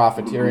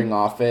profiteering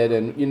off it.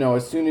 And,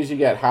 as soon as you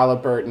get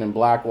Halliburton and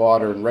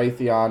Blackwater and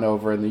Raytheon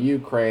over in the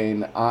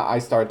Ukraine, I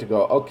start to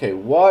go, okay,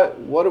 what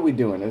are we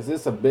doing? Is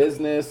this a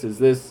business? Is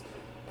this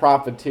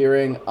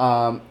profiteering?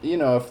 But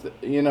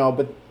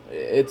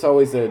it's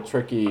always a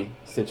tricky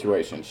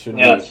situation. Should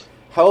we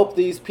help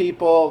these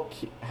people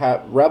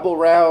have rebel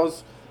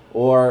rouse?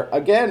 Or,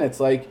 again, it's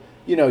like,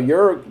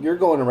 you're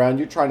going around,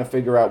 you're trying to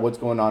figure out what's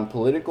going on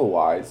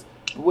political-wise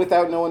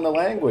without knowing the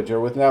language or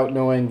without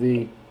knowing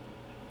the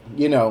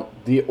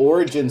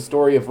origin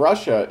story of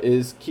Russia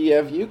is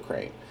Kiev,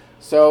 Ukraine.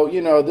 So,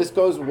 this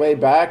goes way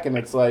back, and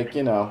it's like,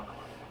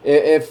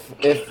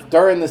 if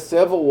during the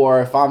Civil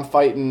War, if I'm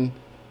fighting,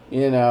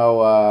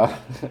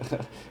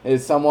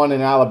 is someone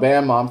in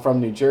Alabama, I'm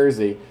from New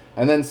Jersey,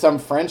 and then some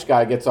French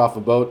guy gets off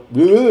a boat,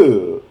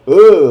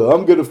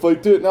 I'm going to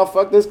fight too. Now,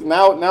 fuck this.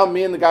 Now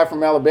me and the guy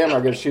from Alabama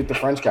are going to shoot the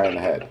French guy in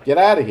the head. Get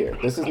out of here.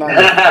 This is not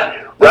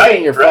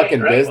ain't your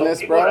fucking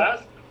business, bro.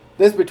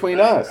 This is between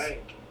us.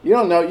 Right. You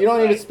don't know. You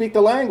don't even speak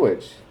the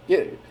language.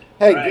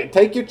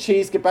 Take your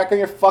cheese, get back on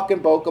your fucking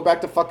boat, go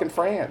back to fucking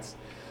France.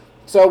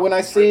 So when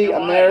I see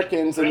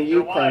Americans in the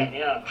Ukraine,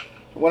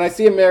 when I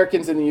see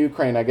Americans in the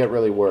Ukraine, I get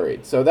really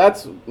worried. So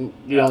that's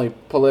the only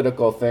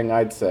political thing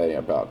I'd say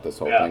about this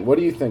whole thing. What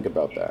do you think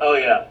about that? Oh,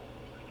 yeah.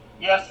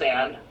 Yes,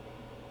 and.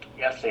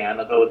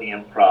 I'll go with the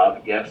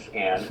improv. Yes,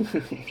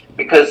 and.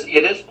 Because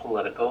it is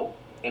political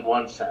in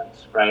one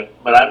sense, right?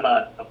 But I'm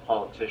not a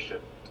politician.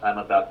 I'm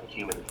about the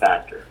human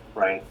factor,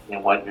 right?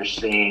 And what you're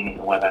seeing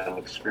and what I'm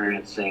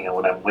experiencing and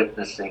what I'm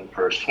witnessing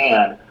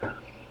firsthand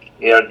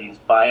are these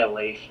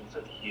violations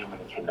of human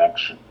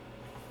connection,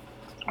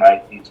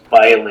 right? These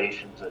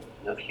violations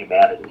of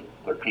humanity,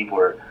 where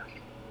people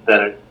that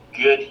are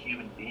good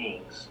human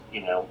beings,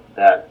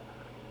 that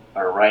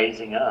are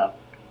rising up.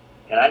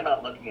 And I'm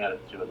not looking at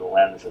it through the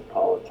lens of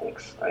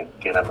politics.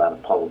 Again, I'm not a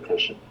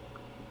politician.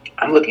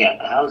 I'm looking at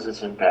how is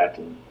this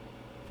impacting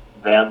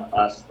them,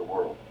 us, the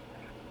world.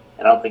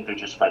 And I don't think they're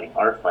just fighting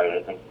our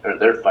fight, or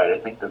their fight. I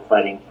think they're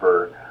fighting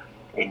for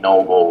a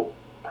noble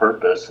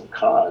purpose and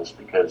cause,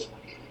 because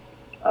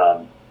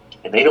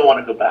and they don't want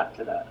to go back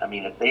to that. I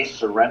mean, if they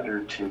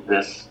surrender to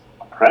this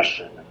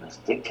oppression and this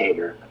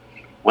dictator,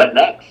 what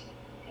next?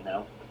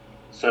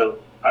 So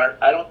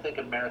I don't think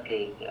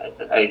America.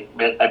 I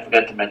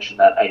forgot to mention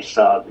that I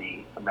saw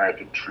the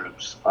American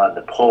troops on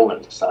the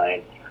Poland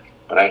side,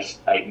 but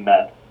I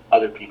met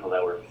other people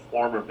that were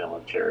former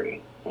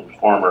military and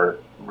former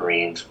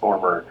Marines,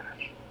 former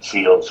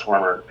SEALs,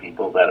 former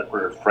people that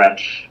were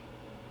French,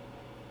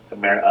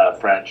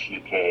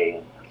 UK,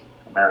 and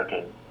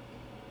American,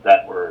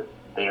 that were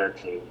there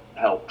to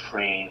help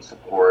train,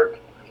 support,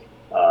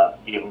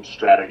 give them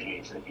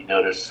strategies. And if you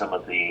notice, some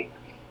of the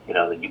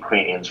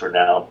Ukrainians are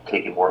now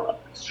taking more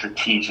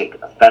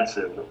strategic,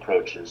 offensive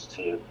approaches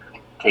to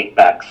take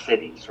back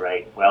cities,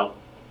 right? Well,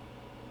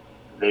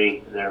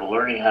 they're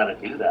learning how to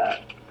do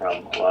that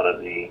from a lot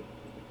of the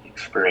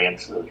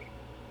experience of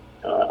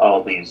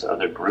all these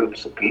other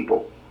groups of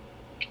people.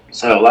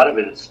 So a lot of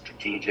it is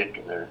strategic,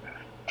 and they're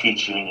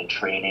teaching and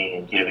training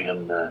and giving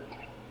them the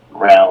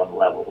ground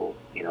level,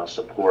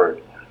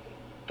 support.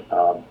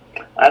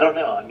 I don't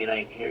know. I mean,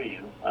 I hear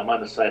you. I'm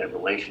on the side of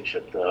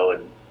relationship, though,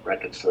 and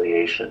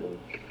reconciliation,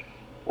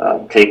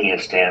 taking a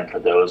stand for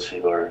those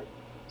who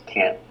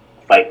can't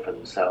fight for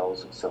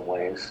themselves in some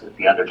ways,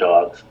 the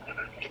underdogs.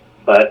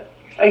 But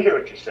I hear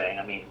what you're saying.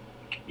 I mean,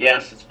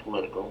 yes, it's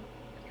political,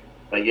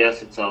 but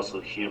yes, it's also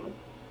human,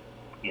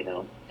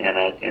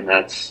 and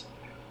that's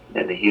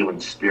in the human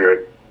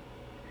spirit.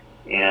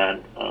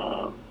 And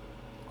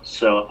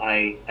so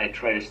I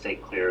try to stay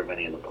clear of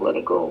any of the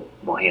political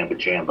mohamba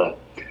jamba.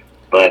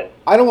 But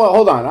I don't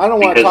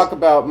want to talk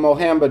about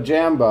mohamba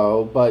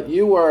jambo, but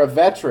you were a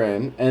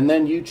veteran, and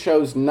then you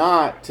chose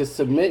not to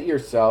submit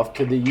yourself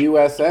to the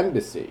U.S.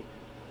 Embassy.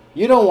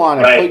 You don't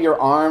want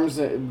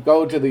to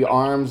go to the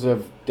arms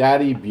of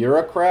daddy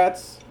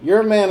bureaucrats. You're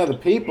a man of the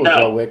people, No.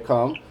 Joe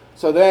Whitcomb.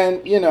 So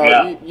then,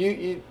 Yeah.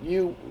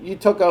 you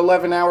took an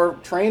 11-hour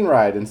train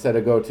ride instead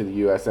of go to the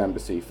U.S.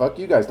 Embassy. Fuck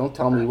you guys. Don't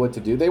tell me what to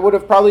do. They would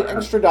have probably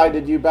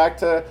extradited you back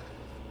to,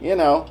 the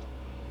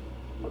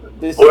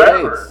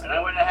Wherever, States. and I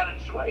wouldn't have had a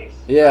choice.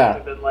 Yeah. I would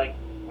have been like,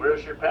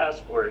 "Where's your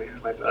passport?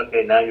 Here's my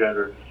okay. Now you're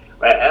under."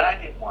 Right, and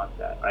I didn't want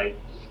that. Right,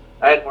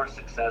 I had more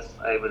success.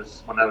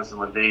 When I was in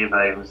Lviv.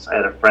 I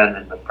had a friend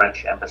in the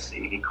French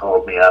embassy. He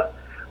called me up,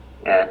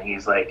 and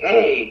he's like,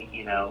 "Hey,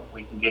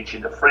 we can get you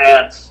to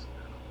France.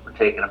 We're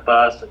taking a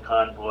bus, a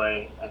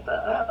convoy." I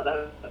thought, "Oh,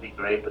 that would be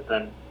great," but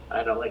then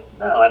I don't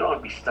want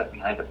to be stuck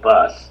behind a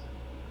bus.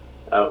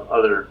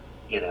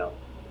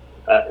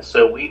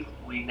 So we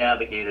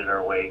navigated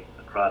our way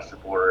across the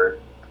border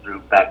through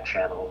back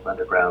channels,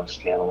 underground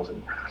channels,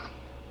 and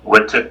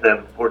what took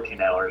them 14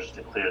 hours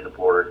to clear the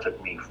border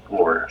took me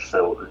 4.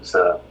 So it was,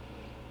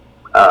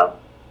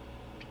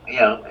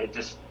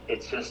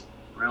 it's just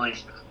really,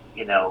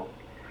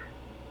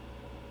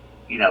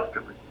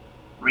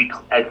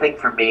 I think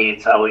for me,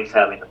 it's always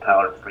having the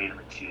power of freedom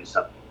to choose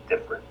something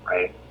different,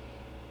 right?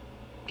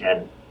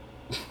 And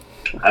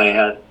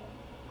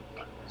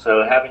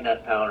so having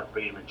that power and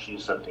freedom to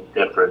choose something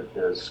different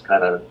is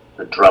kind of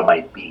the drum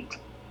I beat,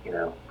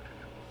 in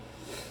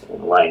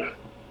life.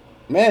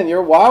 Man, you're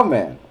a wild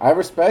man. I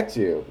respect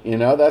you.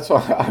 That's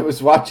why I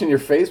was watching your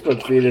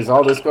Facebook feed as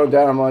all this going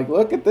down. I'm like,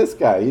 look at this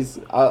guy.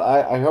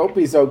 I hope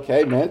he's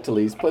okay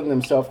mentally. He's putting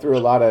himself through a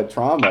lot of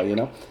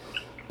trauma,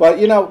 But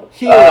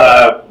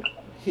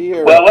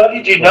here. Well, what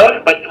did you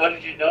notice? But what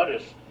did you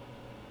notice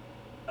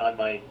on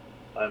my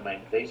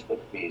Facebook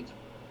feeds?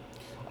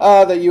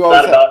 That you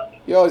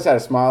always had a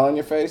smile on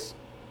your face.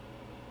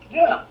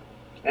 Yeah,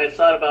 and it's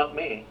not about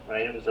me,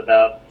 right? It was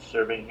about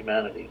serving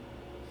humanity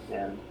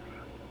and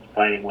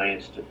finding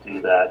ways to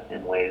do that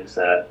in ways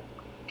that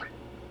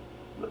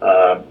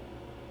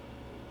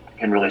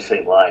can really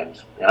save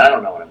lives. And I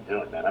don't know what I'm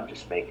doing, man. I'm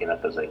just making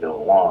up as I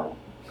go along,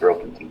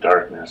 groping through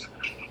darkness,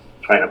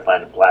 trying to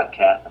find a black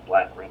cat in a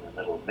black ring in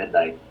the middle of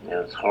midnight.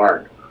 It's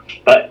hard,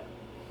 but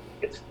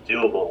it's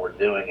doable. We're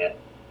doing it,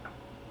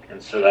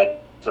 and so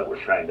that's what we're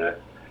trying to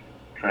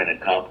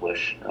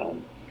accomplish.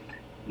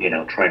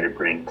 Trying to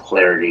bring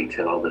clarity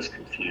to all this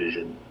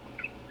confusion,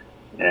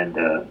 and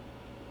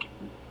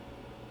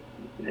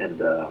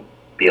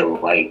be a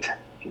light.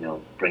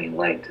 Bringing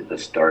light to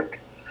this dark.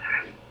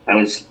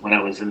 When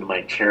I was in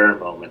my terror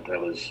moment, there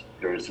was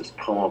this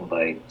poem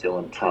by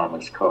Dylan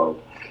Thomas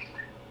called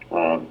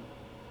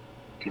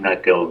 "Do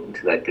not go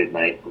into that good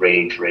night,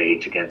 rage,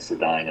 rage against the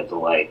dying of the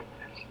light."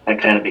 That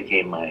kind of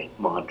became my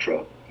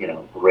mantra.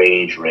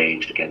 Rage,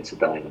 rage against the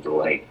dying of the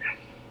light.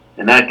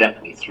 And that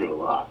got me through a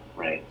lot,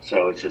 right?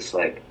 So it's just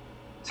like,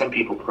 some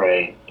people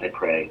pray, I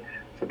pray.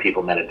 Some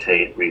people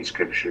meditate, read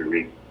scripture,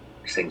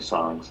 sing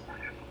songs.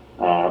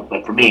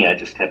 But for me, I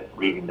just kept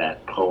reading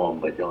that poem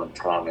by Dylan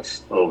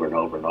Thomas over and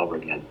over and over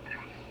again.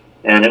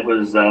 And it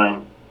was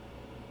a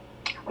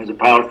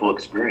powerful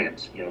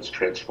experience. It's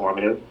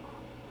transformative.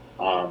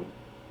 I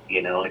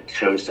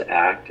chose to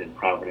act, and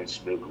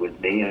Providence moved with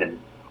me, and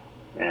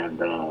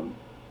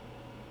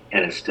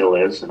it still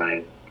is. And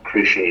I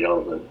appreciate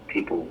all the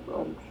people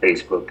on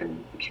Facebook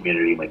and the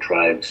community, my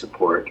tribe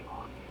support,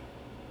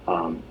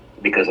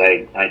 because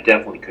I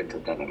definitely couldn't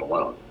have done it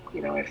alone.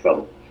 I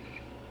felt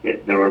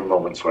there were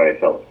moments where I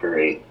felt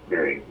very,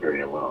 very,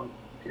 very alone,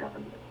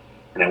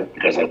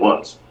 because I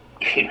was,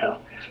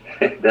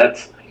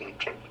 that's.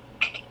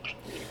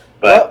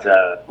 But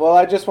well,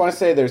 I just want to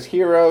say there's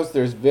heroes,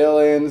 there's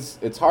villains.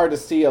 It's hard to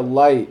see a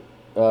light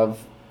of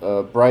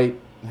bright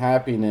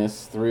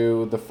happiness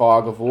through the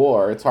fog of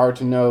war. It's hard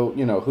to know,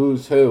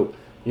 who's who.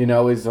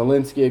 Is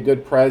Zelensky a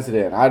good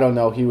president? I don't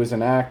know. He was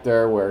an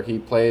actor where he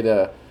played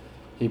the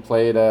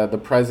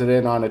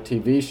president on a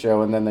TV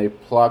show, and then they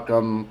pluck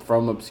him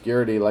from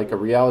obscurity like a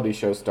reality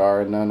show star,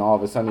 and then all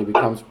of a sudden he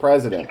becomes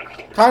president.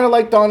 Kind of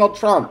like Donald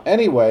Trump.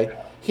 Anyway,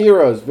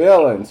 heroes,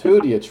 villains.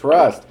 Who do you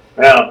trust?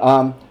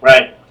 Yeah.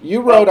 Right. You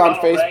wrote on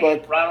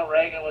Facebook. Ronald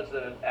Reagan was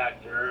an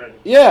actor. And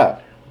yeah.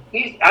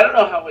 I don't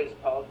know how his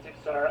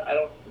politics are. I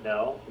don't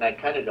know, and I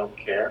kind of don't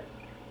care.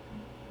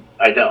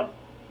 I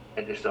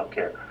just don't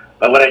care.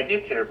 But what I do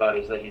care about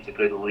is that he's a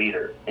good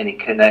leader, and he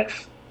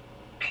connects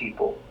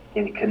people,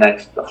 and he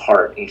connects the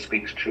heart. He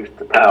speaks truth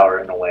to power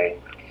in a way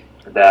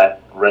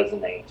that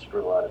resonates for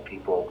a lot of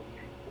people.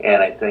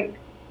 And I think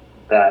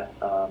that,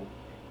 and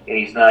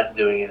he's not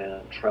doing it in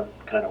a Trump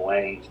kind of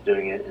way. He's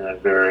doing it in a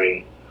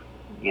very,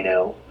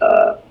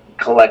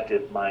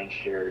 collective mind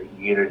share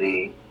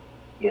unity.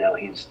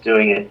 He's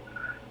doing it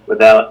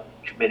without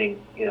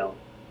committing,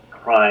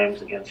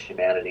 crimes against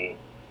humanity,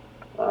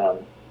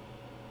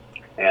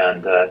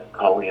 and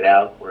calling it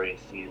out where he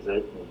sees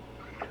it. And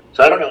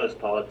so I don't know his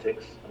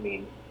politics. I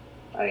mean,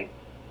 I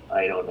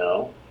don't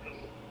know,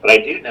 but I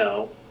do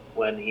know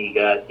when he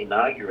got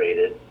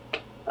inaugurated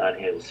on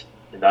his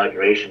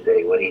inauguration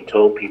day, when he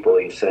told people,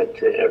 he said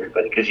to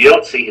everybody, because you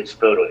don't see his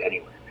photo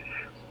anywhere.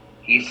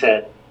 He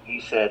said,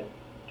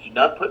 do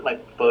not put my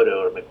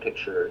photo or my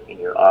picture in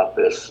your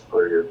office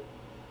or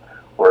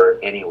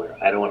anywhere.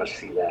 I don't want to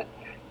see that.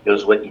 He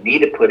goes, what you need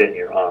to put in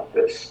your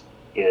office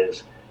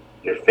is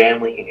your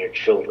family and your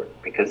children,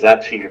 because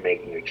that's who you're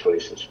making your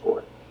choices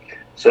for.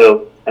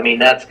 So, I mean,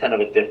 that's kind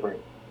of a different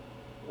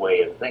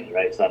way of thinking,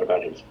 right? It's not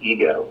about his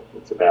ego.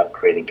 It's about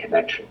creating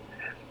connection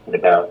and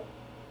about,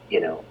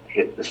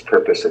 this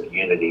purpose of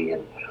unity.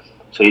 And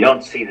so you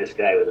don't see this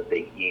guy with a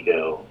big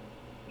ego,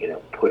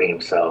 putting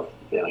himself,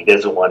 he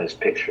doesn't want his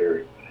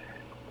picture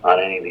on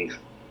any of these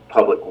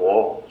public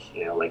walls,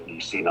 like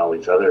you see in all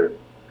these other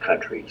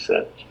countries,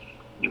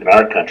 even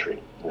our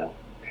country,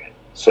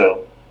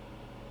 So,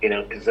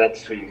 because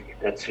that's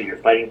who you're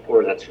fighting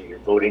for. That's who you're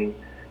voting.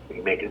 When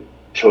you make a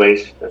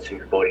choice, that's who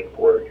you're voting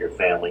for: your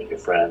family, your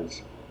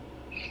friends,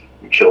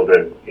 your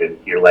children,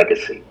 your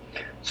legacy.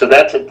 So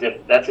that's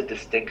a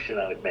distinction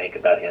I would make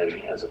about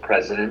him as a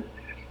president.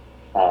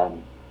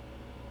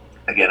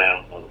 Again, I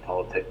don't know the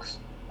politics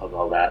of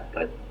all that,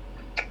 but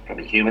from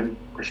a human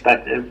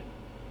perspective,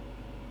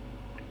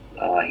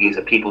 he's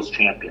a people's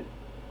champion.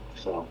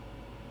 So.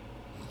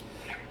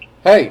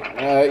 Hey,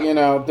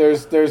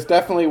 there's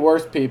definitely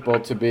worse people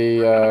to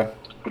be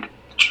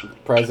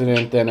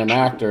president than an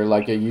actor,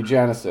 like a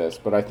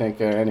eugenicist. But I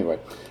think anyway,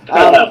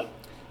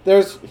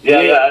 there's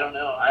I don't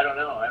know.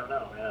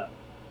 Yeah.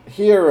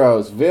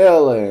 Heroes,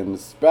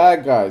 villains,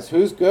 bad guys.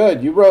 Who's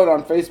good? You wrote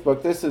on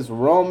Facebook. This is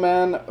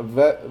Roman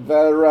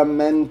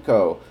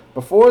Veramenko.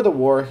 Before the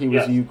war, he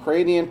was a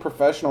Ukrainian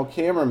professional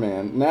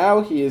cameraman.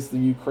 Now he is the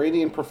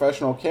Ukrainian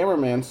professional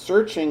cameraman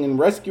searching and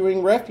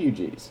rescuing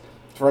refugees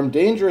from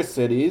dangerous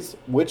cities,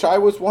 which I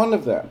was one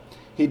of them.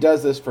 He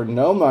does this for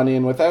no money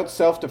and without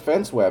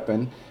self-defense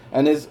weapon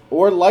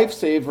or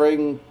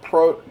life-saving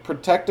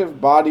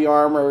protective body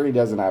armor. He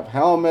doesn't have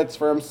helmets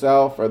for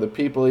himself or the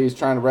people he's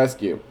trying to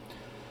rescue.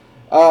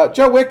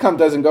 Joe Whitcomb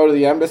doesn't go to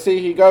the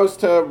embassy. He goes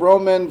to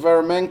Roman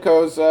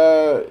Veramenko's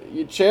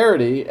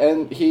charity,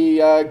 and he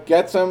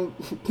gets him.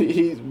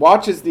 He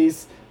watches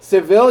these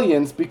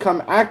civilians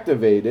become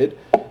activated,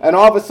 and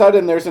all of a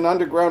sudden there's an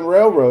underground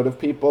railroad of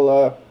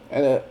people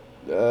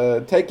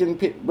taking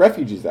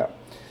refugees out.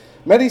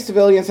 Many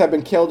civilians have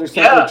been killed or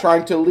simply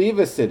trying to leave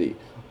a city,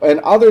 and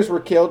others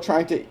were killed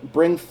trying to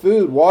bring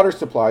food, water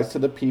supplies to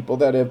the people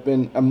that have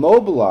been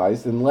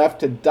immobilized and left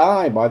to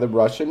die by the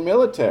Russian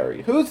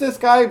military. Who's this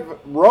guy,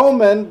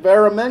 Roman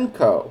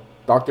Veramenko?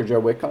 Dr. Joe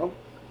Whitcomb?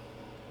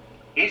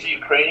 He's a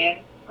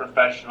Ukrainian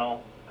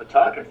professional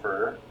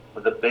photographer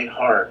with a big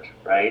heart,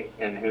 right?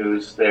 And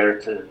who's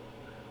there to,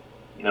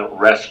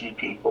 rescue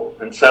people.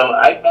 And so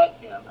I met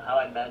him,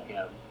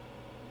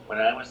 when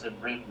I was in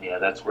Rivne.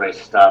 That's where I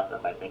stopped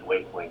at my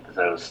midway point because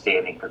I was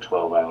standing for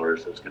 12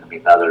 hours. It was going to be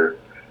another,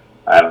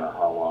 I don't know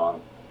how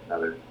long,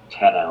 another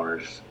 10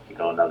 hours to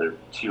go, another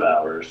 2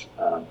 hours,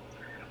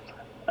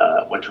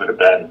 which would have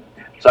been.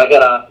 So I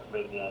got off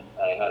Rivne.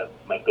 I had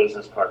my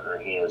business partner,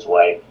 he and his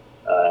wife,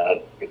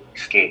 had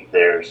escaped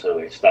there. So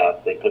I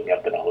stopped. They put me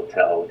up in a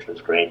hotel, which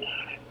was great.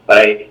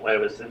 But when I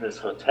was in this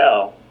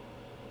hotel,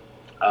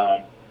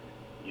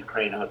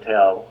 Ukraine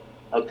hotel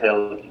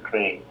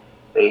Ukraine,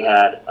 they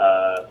had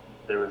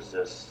there was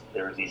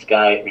these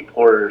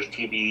reporters,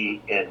 TV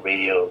and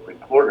radio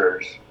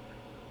reporters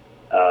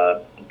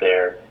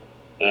there,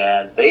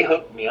 and they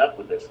hooked me up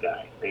with this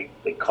guy.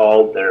 They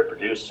called their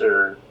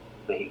producer.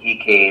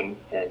 He came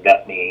and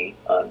got me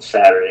on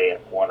Saturday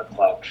at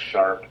 1:00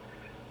 sharp.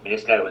 I mean,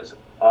 this guy was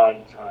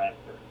on time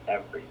for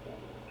everything.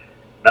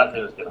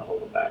 Nothing was going to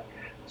hold him back.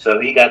 So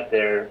he got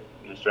there.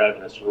 He was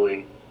driving this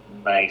really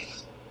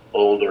nice,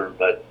 older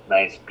but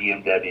nice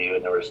BMW,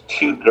 and there was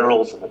two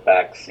girls in the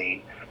back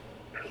seat.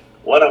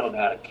 One of them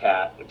had a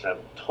cat, which I'm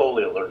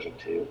totally allergic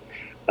to.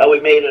 But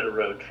we made it a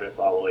road trip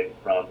all the way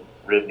from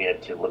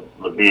Rivne to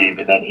Lviv,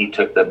 and then he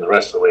took them the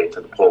rest of the way to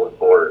the Poland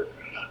border.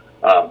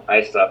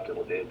 I stopped in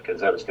Lviv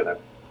because I was going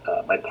to,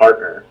 my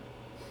partner,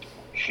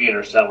 she and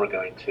her son were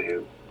going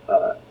to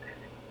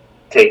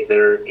take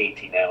their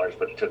 18 hours,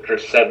 but it took her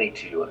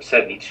 72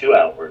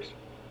 hours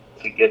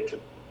to get to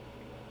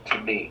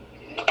me.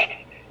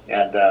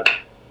 And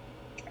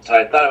so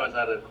I thought I was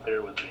out of the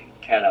clear with the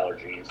cat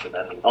allergies. And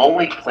then the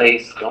only cafe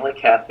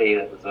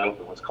that was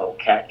open was called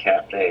Cat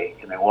Cafe.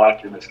 And I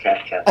walked in this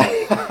Cat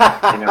Cafe,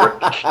 and there were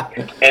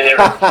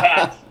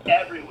cats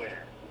everywhere.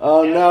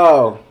 Oh,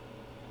 no.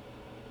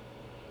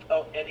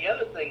 Oh, and the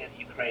other thing in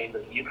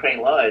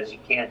Ukraine law is you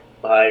can't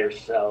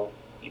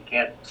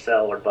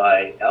sell or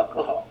buy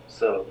alcohol.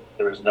 So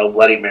there was no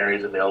Bloody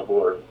Marys available,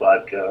 or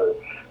vodka, or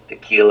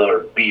tequila,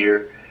 or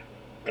beer.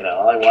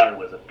 All I wanted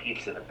was a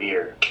pizza and a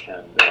beer,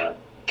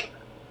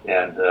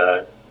 and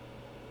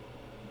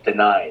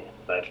denied.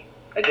 But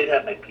I did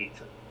have my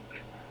pizza.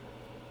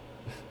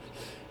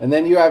 And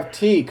then you have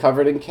tea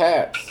covered in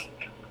cats.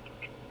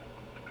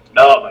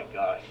 Oh my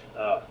gosh!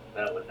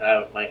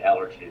 My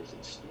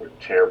allergies were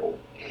terrible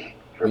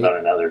for about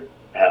another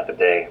half a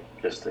day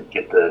just to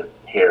get the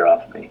hair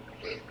off me.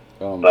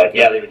 But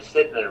yeah, they would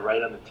sit there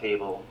right on the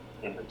table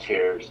in the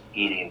chairs,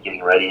 eating and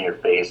getting ready in your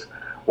face.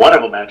 One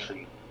of them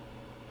actually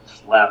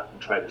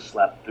tried to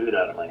slap food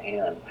out of my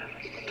hand.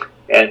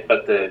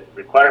 But the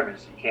requirement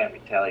is you can't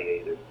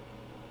retaliate or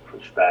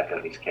push back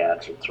on these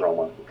cats or throw them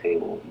off the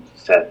table. You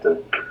just have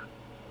to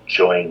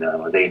join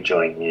them, or they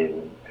join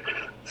you.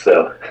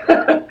 So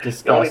the only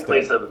Disgusting.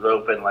 place that was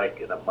open like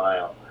in a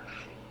mile.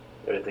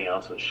 Everything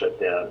else was shut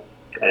down.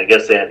 And I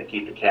guess they had to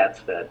keep the cats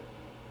fed.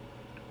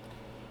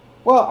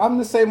 Well, I'm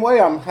the same way.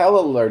 I'm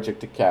hella allergic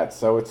to cats,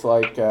 so it's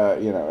like,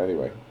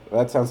 anyway,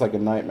 that sounds like a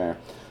nightmare.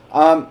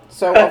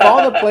 So of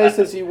all the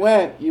places you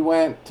went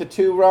to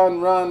Two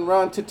Run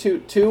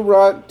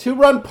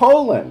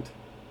Poland.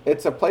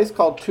 It's a place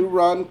called Two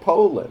Run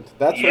Poland.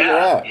 That's where you're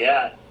at.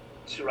 Yeah,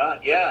 Turan.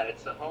 Yeah,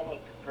 it's the home of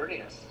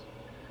Copernicus.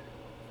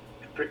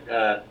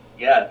 The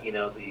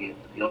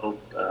old.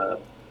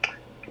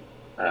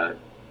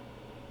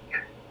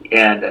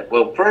 And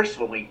well, first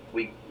when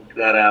we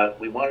got out,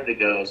 we wanted to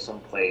go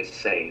someplace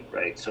safe,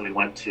 right? So we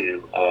went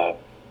to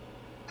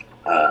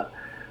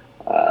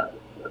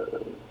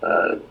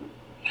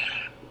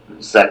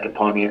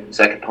Zakoponia. It's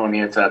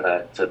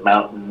it's a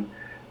mountain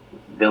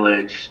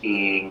village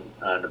skiing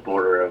on the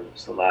border of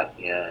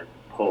Slovakia and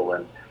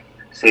Poland.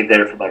 Stayed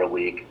there for about a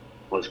week.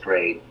 Was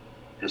great.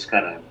 Just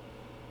kind of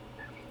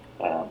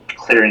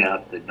clearing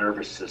out the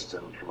nervous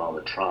system from all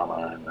the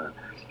trauma and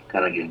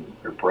kind of getting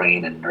your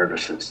brain and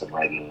nervous system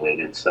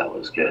regulated. So that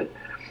was good.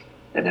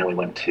 And then we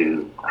went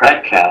to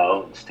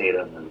Krakow and stayed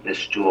on the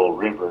Vistula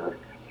River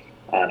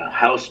on a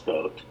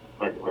houseboat,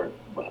 or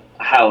a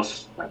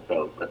house, not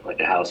boat, but like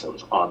a house that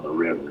was on the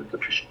river, the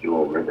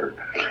Vistula River.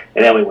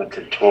 And then we went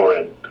to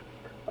Torun,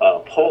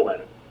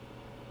 Poland,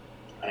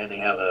 and they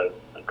have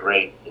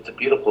it's a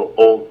beautiful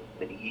old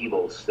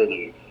medieval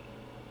city.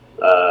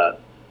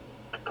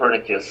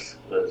 Copernicus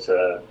was,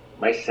 am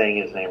I saying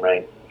his name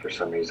right? For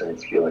some reason, I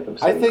feel like I'm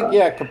saying it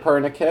wrong.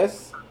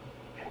 Copernicus.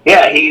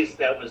 Yeah,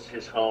 that was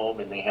his home,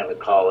 and they have a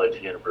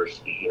college,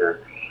 university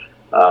here.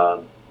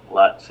 So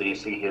you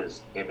see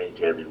his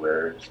image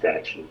everywhere,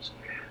 statues.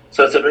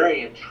 So it's a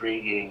very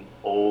intriguing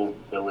old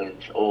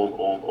village,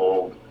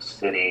 old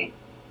city,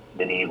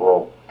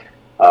 medieval.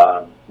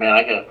 Man,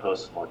 I gotta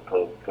post some more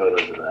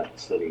photos of that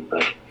city,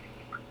 but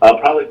I'll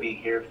probably be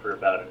here for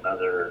about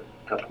another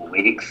couple of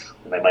weeks,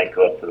 and I might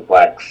go up to the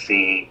Black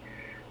Sea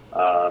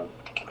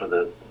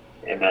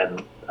and then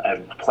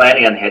I'm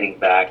planning on heading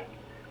back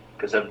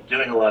because I'm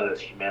doing a lot of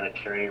this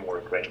humanitarian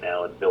work right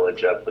now in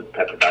Village Up with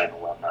Pepperdine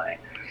alumni.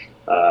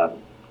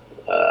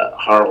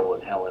 Harl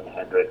and Helen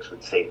Hendricks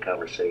with Safe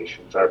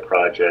Conversations, our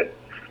project.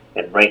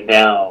 And right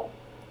now,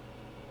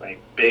 my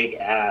big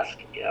ask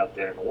out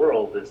there in the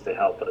world is to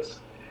help us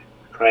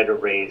try to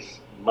raise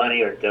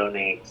money or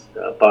donate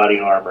body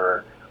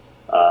armor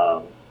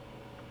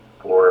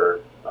for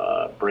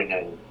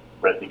bringing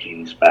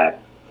refugees back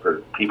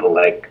for people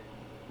like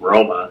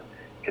Roma,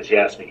 because you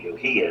asked me who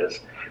he is.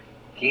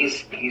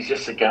 He's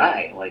just a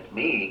guy like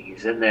me.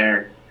 He's in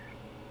there,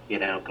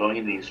 going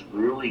in these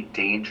really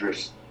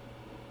dangerous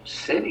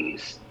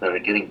cities that are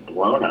getting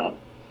blown up,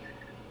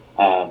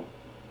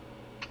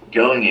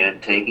 going in,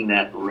 taking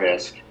that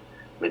risk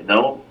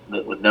without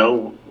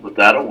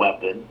a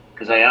weapon.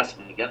 Because I asked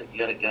him, you got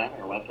a gun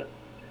or a weapon?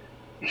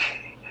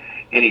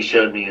 And he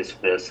showed me his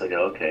fist. I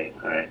go, okay,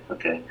 all right,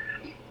 okay,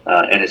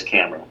 and his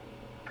camera.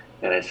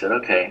 And I said,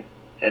 okay.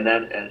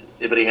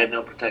 But he had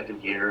no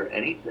protective gear or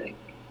anything.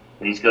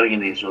 And he's going in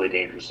these really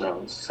dangerous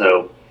zones.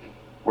 So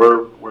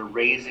we're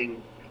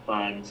raising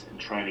funds and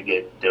trying to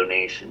get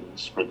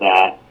donations for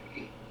that.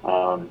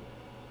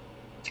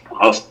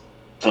 Also,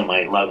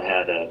 my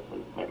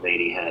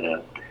lady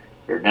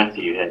her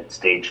nephew had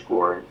stage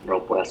 4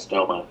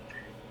 neuroblastoma,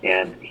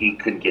 and he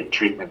couldn't get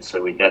treatment,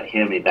 so we got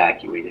him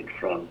evacuated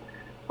from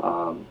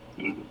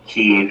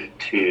Kyiv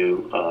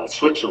to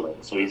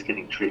Switzerland. So he's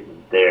getting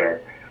treatment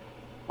there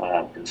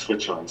in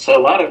Switzerland. So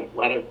a lot of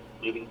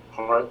moving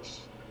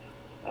parts.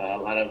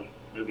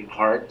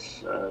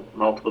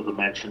 Multiple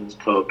dimensions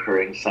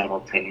co-occurring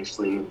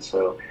simultaneously, and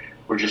so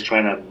we're just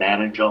trying to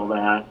manage all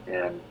that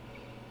and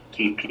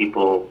keep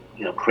people,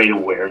 create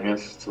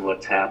awareness to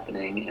what's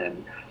happening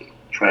and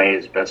try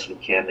as best we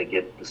can to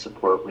get the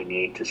support we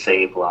need to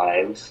save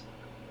lives.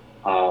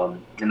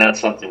 And that's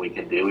something we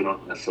can do. We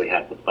don't necessarily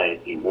have to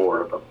fight a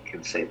war, but we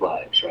can save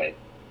lives, right?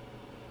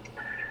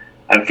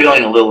 I'm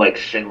feeling a little like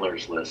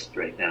Schindler's List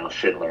right now.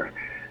 Schindler.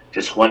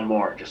 Just one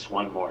more.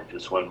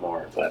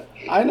 But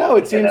I know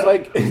it seems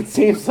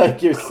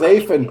like you're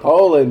safe in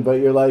Poland, but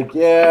you're like,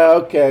 yeah,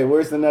 okay.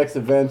 Where's the next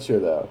adventure,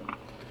 though?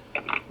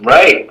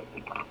 Right.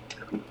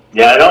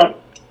 Yeah,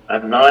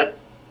 I'm not.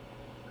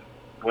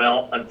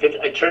 Well,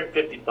 I turned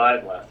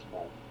 55 last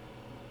month.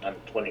 On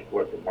the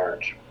 24th of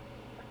March.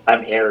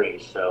 I'm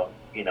Aries, so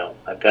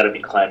I've got to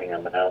be climbing a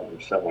mountain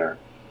somewhere.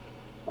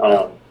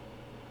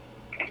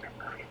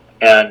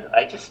 And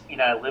I just,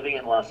 living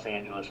in Los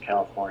Angeles,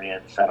 California,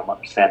 and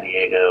San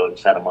Diego, and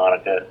Santa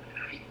Monica,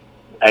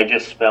 I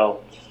just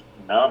felt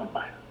numb.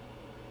 I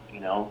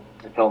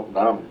felt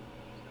numb.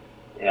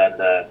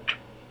 And I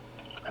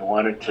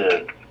wanted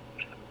to,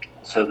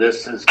 so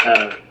this is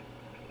kind of,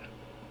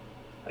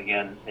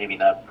 again, maybe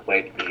not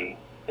quite the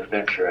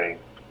adventure I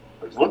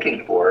was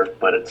looking for,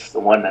 but it's the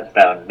one that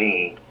found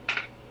me.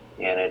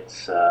 And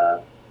it's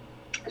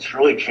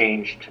really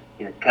changed,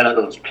 kind of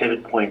those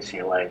pivot points in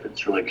your life.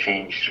 It's really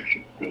changed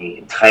the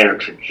entire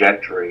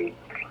trajectory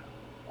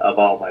of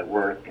all my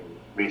work and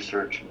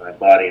research and my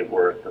body of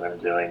work that I'm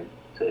doing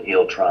to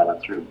heal trauma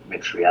through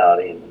mixed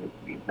reality and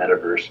the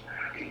metaverse,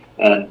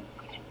 and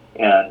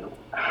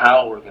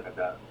how we're going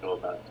to go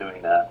about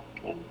doing that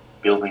and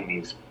building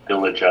these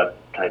village up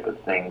type of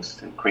things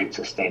to create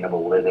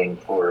sustainable living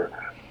for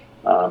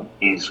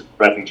these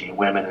refugee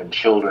women and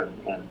children,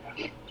 and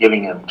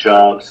giving them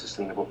jobs,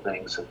 sustainable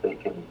things that they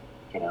can,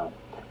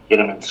 get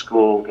them in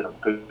school, get them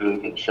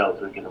food, get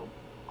shelter, get them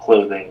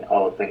clothing,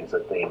 all the things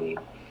that they need.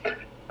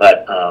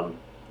 But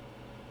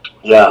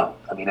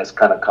it's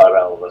kind of caught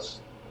all of us,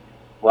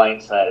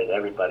 blindsided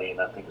everybody.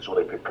 Nothing's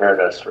really prepared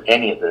us for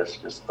any of this.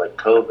 Just like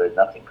COVID,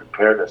 nothing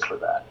prepared us for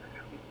that.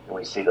 And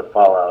we see the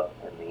fallout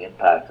and the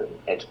impact on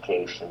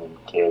education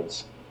and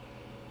kids.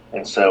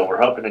 And so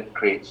we're hoping to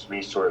create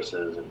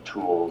resources and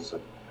tools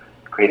and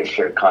create a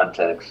shared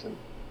context and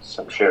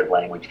some shared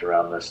language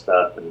around this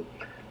stuff and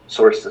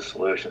source the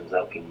solutions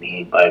that we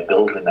need by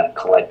building that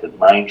collective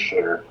mind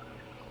share.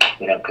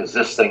 Because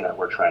this thing that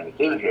we're trying to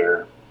do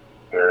here,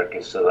 Eric,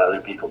 is so that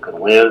other people can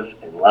live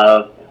and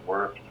love and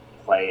work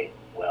and play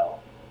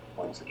well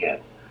once again,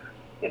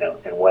 in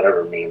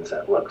whatever means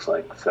that looks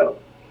like. So.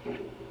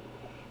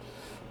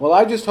 Well,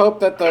 I just hope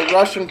that the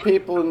Russian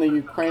people and the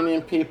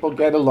Ukrainian people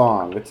get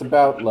along. It's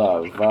about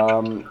love.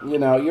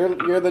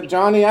 You're the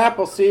Johnny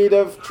Appleseed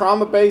of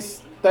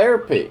trauma-based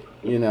therapy.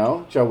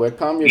 Joe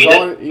Whitcomb.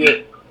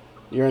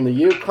 You're in the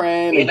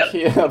Ukraine and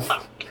Kiev.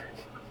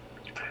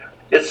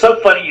 It's so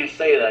funny you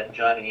say that,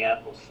 Johnny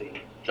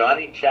Appleseed.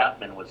 Johnny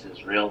Chapman was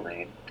his real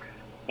name,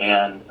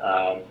 and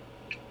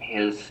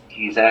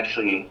he's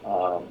actually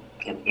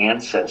an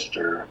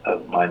ancestor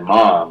of my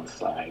mom's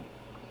side.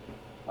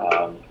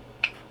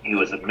 He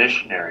was a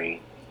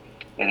missionary,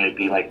 and it'd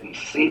be like these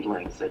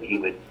seedlings that he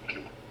would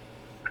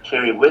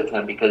carry with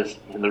him,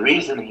 and the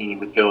reason he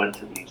would go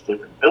into these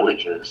different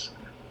villages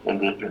and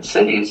different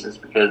cities is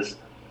because,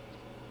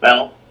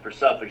 well, for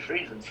selfish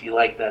reasons, he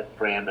liked that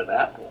brand of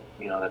apple,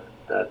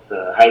 that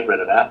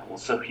hybrid of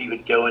apples. So he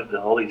would go into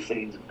all these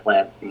cities and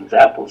plant these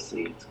apple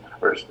seeds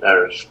or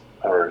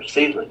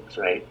seedlings,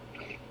 right?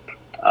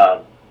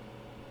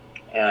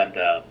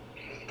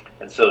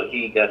 And so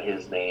he got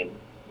his name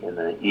in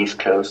the East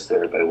Coast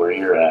there by where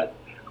you're at,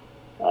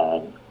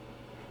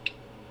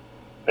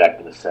 back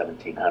in the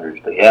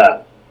 1700s. But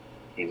yeah,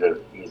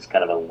 he's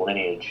kind of a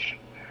lineage.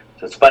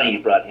 So it's funny you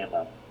brought him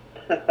up.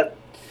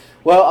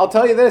 Well, I'll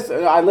tell you this.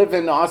 I live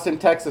in Austin,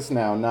 Texas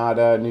now, not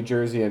New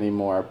Jersey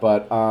anymore.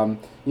 But, I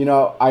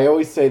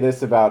always say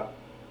this about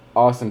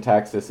Austin,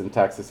 Texas, and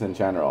Texas in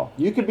general.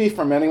 You could be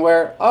from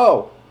anywhere.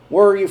 Oh,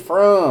 where are you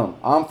from?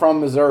 I'm from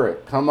Missouri.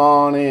 Come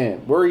on in.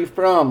 Where are you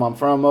from? I'm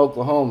from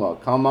Oklahoma.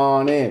 Come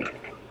on in.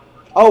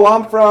 Oh,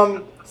 I'm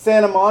from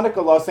Santa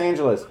Monica, Los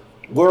Angeles.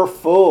 We're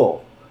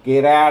full.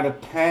 Get out of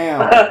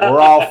town. We're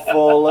all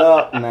full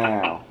up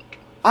now.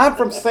 I'm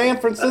from San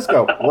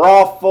Francisco. We're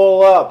all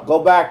full up. Go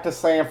back to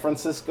San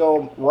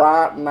Francisco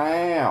right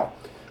now.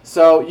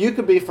 So you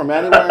could be from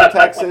anywhere in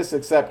Texas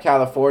except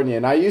California.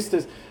 And I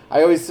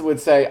always would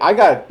say,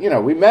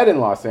 we met in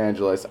Los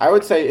Angeles. I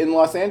would say in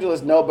Los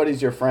Angeles,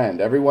 nobody's your friend.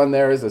 Everyone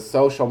there is a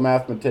social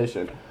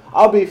mathematician.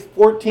 I'll be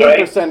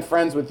 14%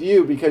 friends with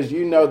you because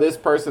you know this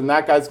person,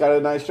 that guy's got a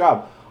nice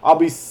job. I'll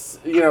be,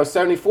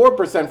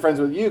 74% friends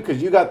with you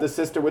because you got the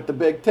sister with the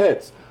big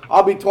tits.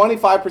 I'll be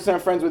 25%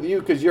 friends with you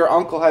because your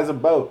uncle has a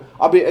boat.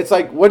 It's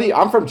like,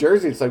 I'm from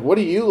Jersey. It's like, what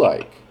do you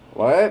like?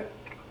 What?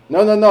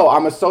 No.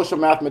 I'm a social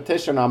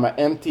mathematician. I'm an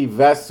empty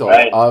vessel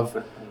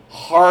of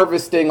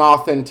harvesting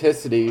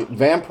authenticity,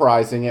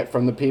 vampirizing it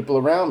from the people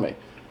around me.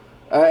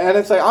 And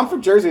it's like, I'm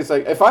from Jersey. It's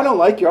like, if I don't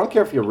like you, I don't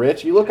care if you're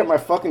rich. You look at my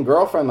fucking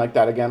girlfriend like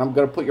that again, I'm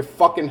going to put your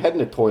fucking head in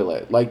the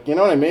toilet. Like, you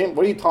know what I mean?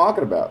 What are you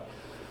talking about?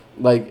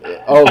 Like,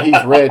 oh,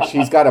 he's rich.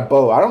 He's got a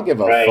boat. I don't give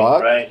a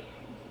fuck. Right.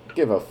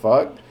 Give a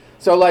fuck.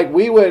 So, like,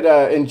 we would,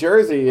 in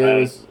Jersey,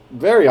 it was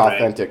very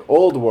authentic,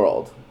 old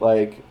world.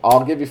 Like,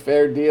 I'll give you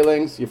fair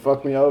dealings. You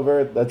fuck me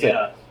over. That's it.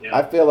 Yeah.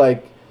 I feel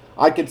like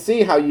I could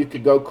see how you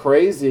could go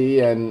crazy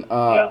and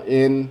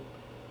in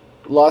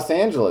Los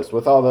Angeles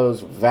with all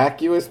those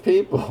vacuous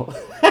people.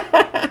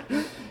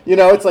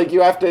 It's like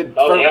you have to,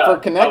 for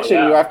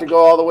connection, you have to go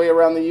all the way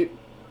around the,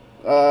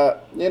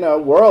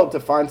 world to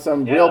find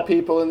some real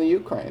people in the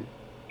Ukraine.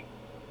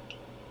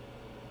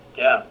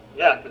 Yeah,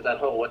 because that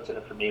whole what's in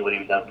it for me, what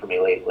have you done for me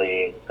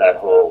lately, that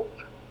whole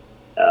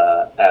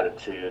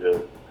attitude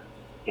of,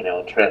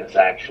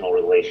 transactional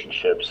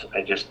relationships,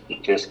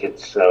 it just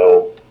gets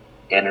so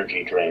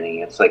energy draining.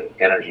 It's like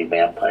energy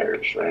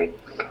vampires, right?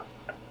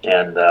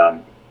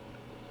 And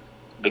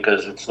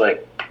because it's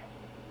like,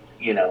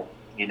 you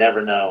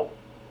never know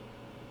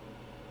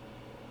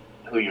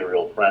who your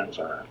real friends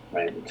are,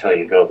 right, until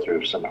you go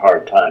through some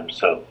hard times.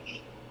 So,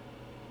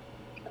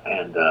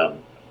 and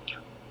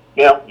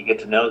you get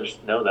to know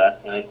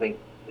that, and I think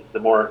the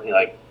more,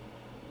 like,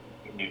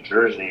 in New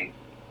Jersey,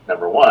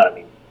 number one, I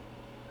mean,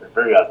 they're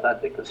very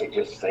authentic because they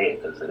just say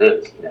it as it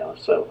is,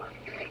 so,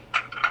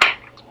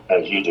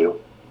 as you do.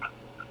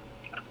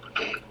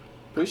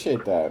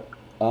 Appreciate that.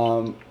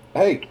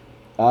 Hey,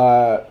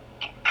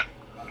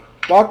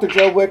 Dr.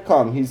 Joe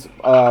Whitcomb, he's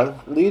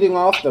leading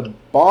off the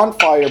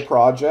Bonfire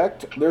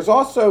project. There's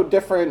also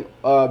different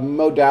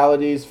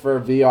modalities for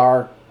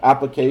VR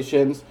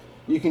applications.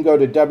 You can go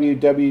to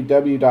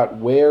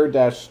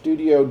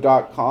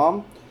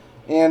www.where-studio.com,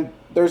 and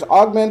there's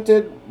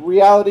augmented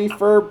reality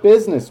for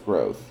business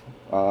growth,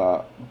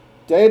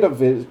 data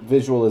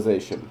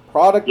visualization,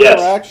 product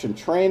interaction,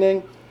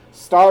 training.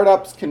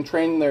 Startups can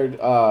train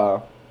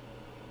their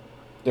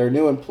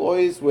new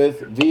employees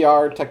with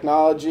VR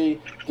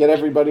technology, get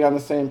everybody on the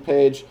same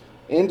page.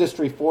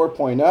 Industry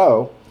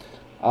 4.0.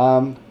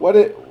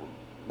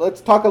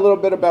 Let's talk a little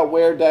bit about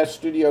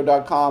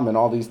where-studio.com and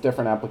all these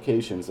different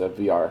applications of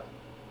VR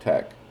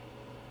tech.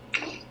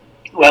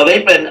 Well,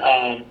 they've been,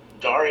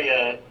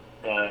 Daria,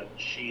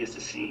 she is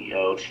the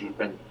CEO. She's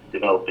been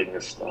developing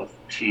this stuff.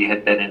 She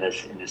had been in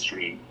this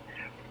industry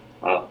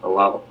a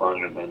lot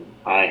longer than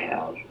I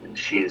have, and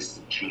she's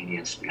the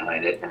genius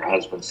behind it. Her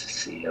husband's the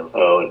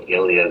CEO, and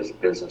Ilya is the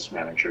business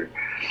manager.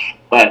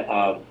 But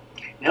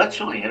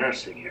what's really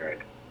interesting,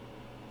 Eric,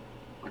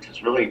 which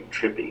is really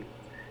trippy,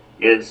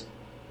 is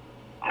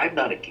I'm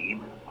not a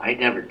gamer. I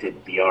never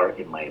did VR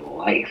in my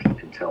life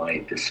until I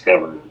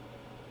discovered,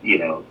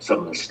 some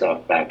of the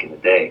stuff back in the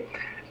day.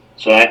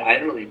 So I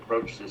really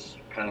approached this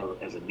kind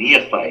of as a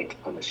neophyte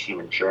on this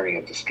human journey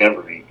of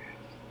discovery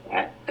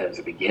as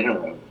a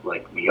beginner of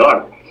like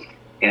VR.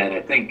 And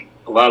I think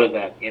a lot of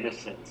that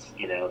innocence,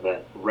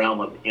 that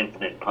realm of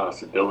infinite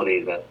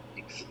possibility that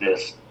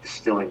exists,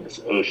 distilling this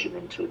ocean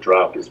into a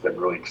drop has been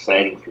really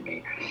exciting for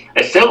me.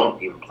 I still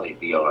don't even play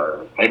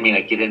VR. I mean,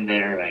 I get in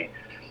there and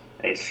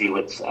I see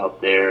what's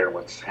out there and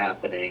what's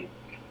happening,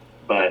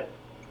 but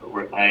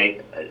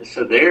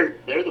so they're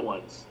the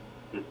ones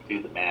that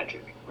do the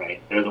magic, right?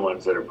 They're the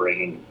ones that are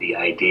bringing the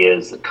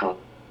ideas, the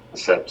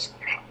concepts,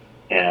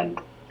 and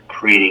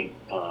creating,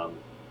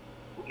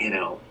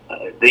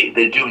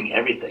 they're doing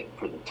everything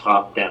from the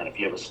top down. If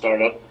you have a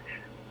startup,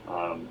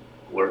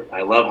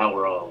 I love how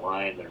we're all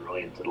aligned. They're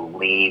really into the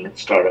lean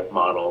startup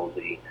model,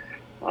 the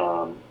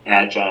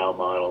agile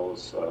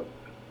models,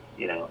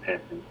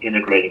 and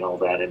integrating all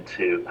that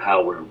into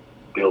how we're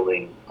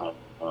building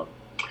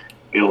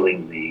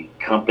the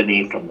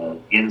company from the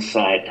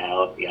inside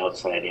out, the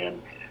outside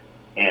in.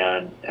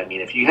 And I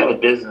mean, if you have a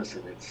business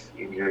and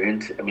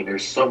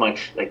there's so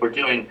much, like we're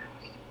doing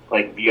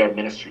like VR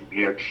ministry,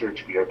 VR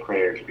church, VR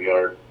prayers,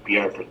 VR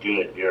for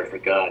good, VR for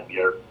God,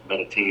 VR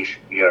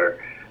meditation, VR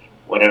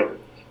whatever.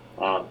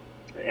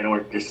 And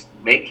we're just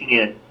making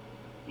it,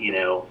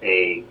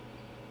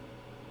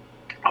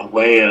 a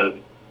way of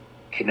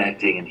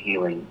connecting and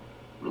healing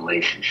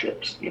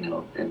relationships,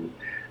 in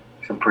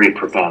some pretty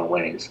profound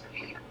ways.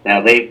 Now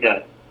they've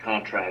got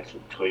contracts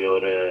with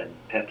Toyota and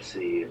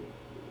Pepsi and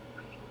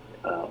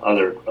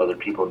other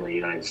people in the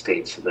United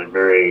States, so they're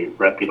very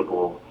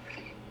reputable.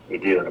 They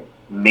do an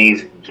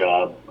amazing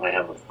job. I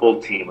have a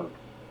full team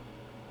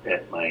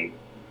at my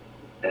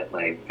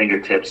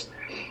fingertips,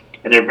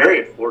 and they're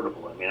very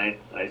affordable. I mean,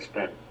 I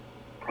spent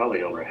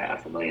probably over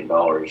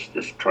 $500,000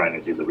 just trying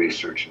to do the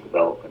research and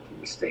development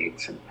in the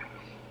States, and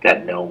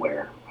got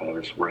nowhere. I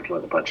was working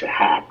with a bunch of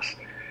hacks,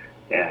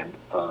 and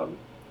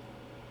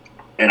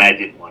I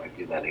didn't want to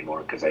do that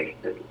anymore because in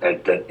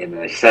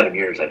the 7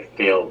 years I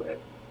failed at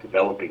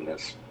developing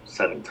this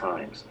 7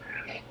 times.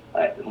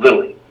 I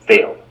literally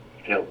failed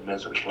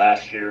miserably.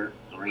 Last year,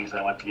 the reason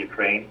I went to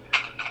Ukraine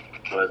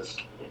was,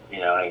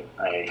 I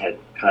had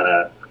kind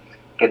of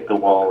hit the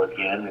wall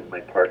again in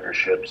my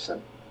partnerships,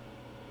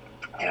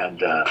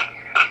 and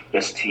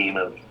this team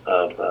of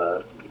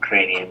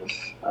Ukrainians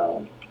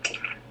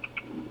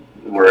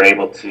were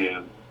able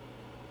to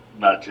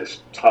not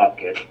just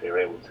talk it, they were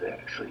able to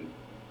actually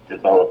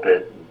develop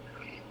it and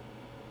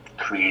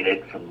create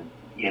it from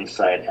the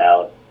inside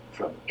out,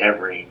 from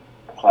every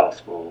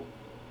possible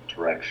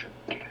direction.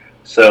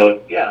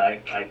 So yeah,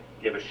 I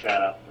give a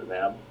shout out to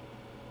them.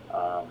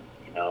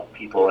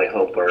 People I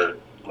hope are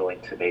willing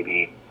to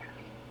maybe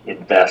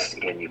invest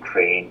in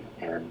Ukraine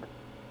and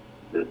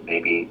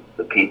maybe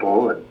the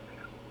people, and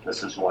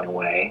this is one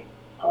way.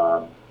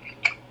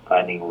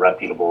 Finding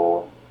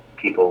reputable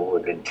people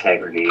with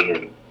integrity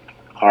and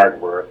hard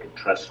work and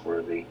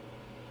trustworthy.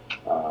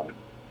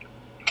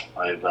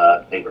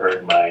 They've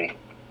earned my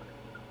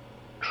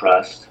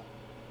trust.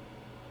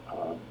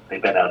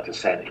 They've been out to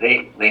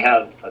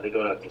they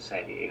go out to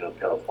San Diego,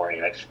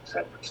 California, actually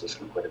San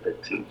Francisco quite a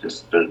bit too,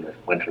 just during the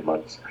winter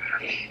months.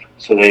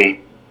 So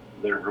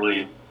they're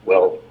really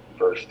well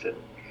versed in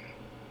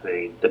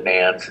the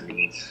demands and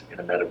needs in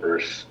the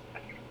metaverse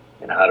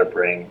and how to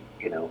bring,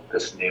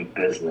 this new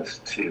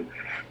business to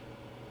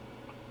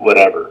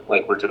whatever.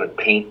 Like we're doing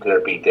paint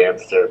therapy,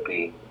 dance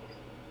therapy,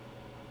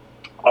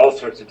 all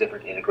sorts of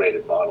different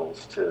integrated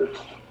models to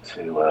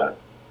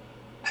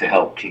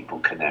help people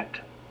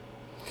connect.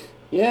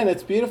 Yeah, and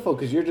it's beautiful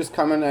because you're just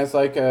coming as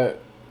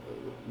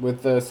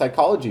with the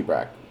psychology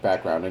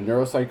background and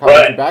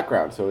neuropsychology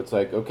background. So it's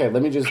like, okay,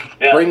 let me just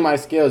bring my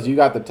skills. You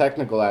got the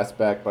technical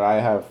aspect, but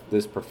I have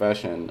this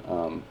profession,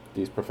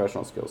 these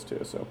professional skills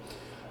too. So,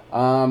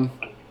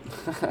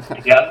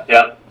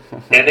 yeah,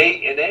 and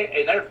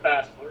they're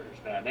fast learners,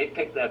 man, they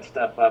pick that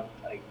stuff up,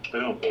 like,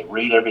 boom, they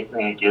read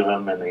everything I give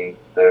them, and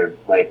they're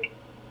like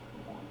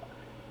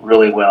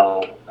really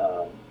well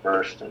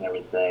versed in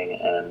everything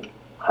and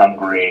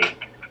hungry,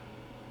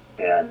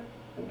 and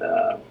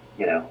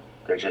you know,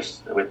 they're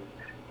just, I mean,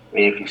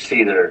 if you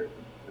see, they're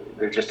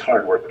just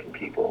hardworking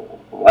people.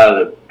 A lot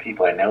of the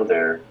people I know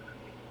there,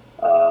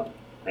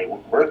 they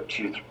work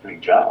 2-3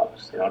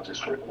 jobs. They don't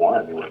just work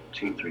one. They work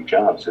 2-3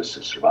 jobs just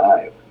to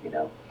survive. You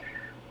know,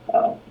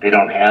 they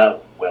don't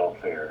have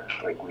welfare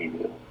like we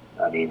do.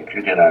 I mean, if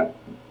you're gonna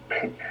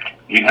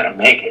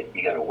make it,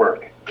 you gotta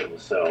work. And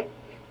so,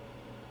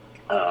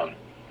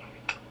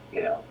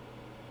 you know,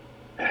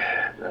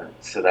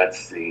 so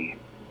that's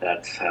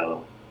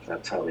how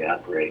they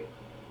operate.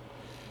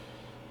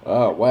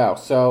 Oh, wow.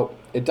 So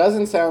it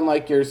doesn't sound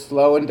like you're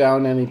slowing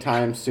down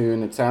anytime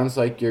soon. It sounds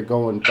like you're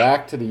going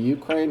back to the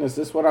Ukraine. Is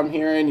this what I'm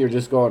hearing? You're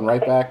just going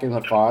right back in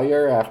the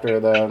fire after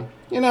the,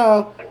 you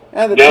know,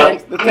 and the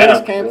tanks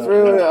came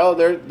through. Oh,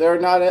 they're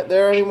not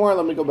there anymore.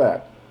 Let me go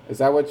back. Is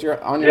that what you're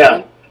on your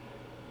mind?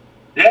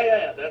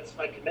 Yeah. That's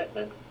my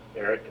commitment,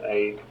 Eric.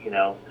 I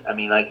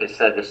mean, like I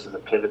said, this is a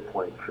pivot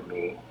point for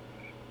me.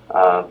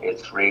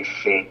 It's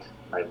reshaped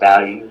my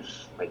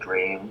values, my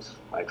dreams,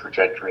 my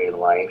trajectory in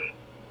life,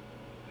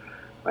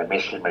 my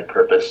mission, my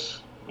purpose,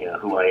 you know,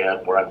 who I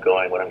am, where I'm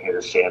going, what I'm here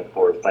to stand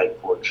for, fight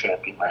for,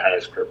 champion. My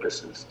highest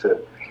purpose is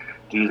to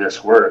do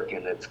this work,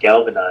 and it's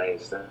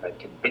galvanized that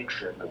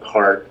conviction of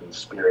heart and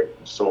spirit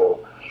and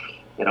soul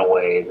in a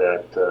way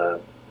that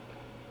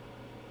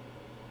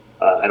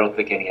I don't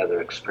think any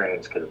other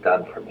experience could have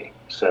done for me.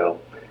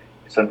 So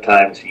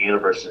sometimes the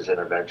universe's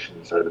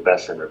interventions are the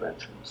best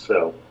interventions.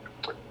 So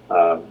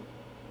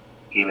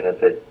even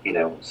if it, you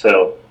know,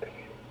 so,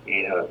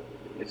 you know,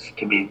 it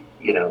can be,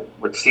 you know,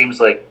 what seems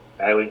like,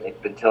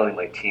 I've been telling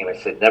my team, I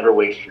said, never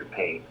waste your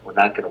pain. We're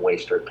not going to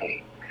waste our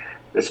pain.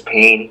 This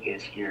pain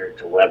is here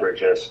to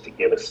leverage us, to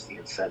give us the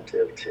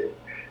incentive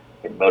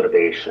and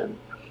motivation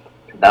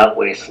to not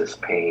waste this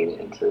pain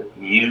and to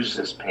use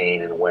this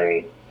pain in a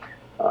way.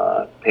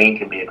 Pain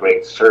can be a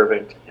great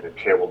servant and a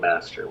terrible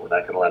master. We're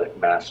not going to let it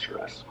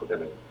master us. We're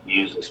going to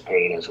use this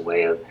pain as a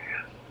way of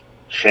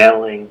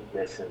channeling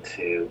this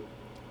into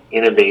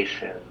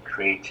innovation,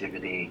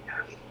 creativity,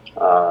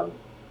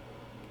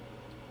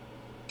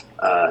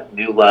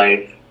 new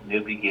life,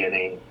 new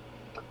beginning.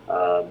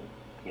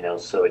 You know,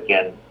 so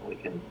again, we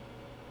can,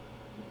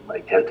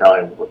 like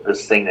telling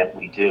this thing that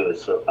we do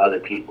is so other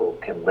people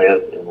can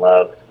live and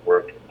love and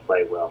work and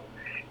play well.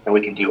 And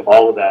we can do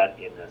all of that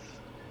in this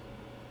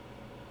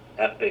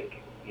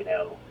epic, you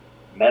know,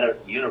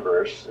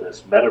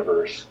 this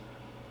metaverse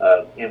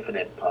of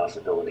infinite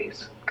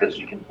possibilities. Because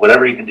you can,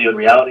 whatever you can do in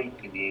reality,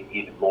 can be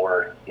even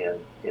more in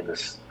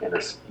this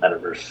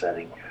metaverse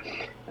setting.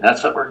 And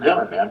that's what we're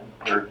doing, man.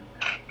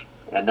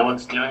 And no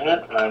one's doing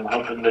it. I'm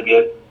hoping to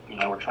get, you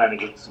know, we're trying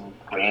to get some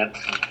grants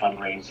and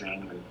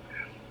fundraising and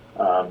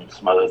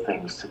some other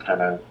things to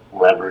kind of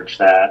leverage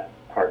that,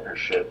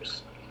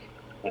 partnerships.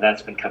 And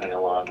that's been coming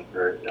along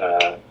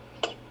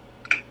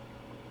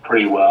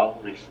pretty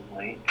well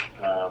recently.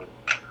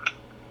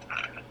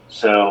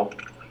 So,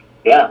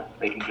 yeah,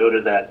 they can go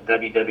to that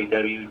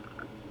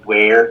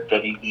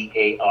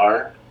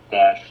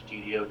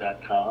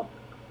wear-studio.com.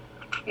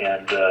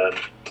 And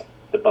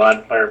the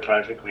Bonfire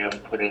Project, we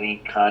haven't put any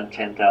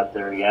content out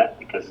there yet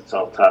because it's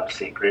all top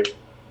secret.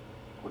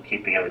 We're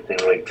keeping everything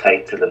really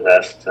tight to the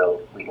vest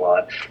till we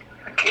launch,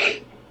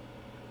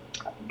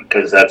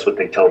 because that's what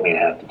they told me I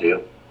have to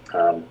do.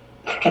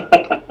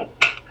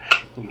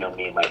 You know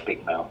me and my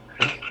big mouth.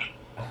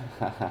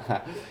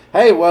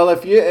 Hey, well,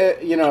 if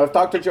if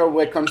Dr. Joe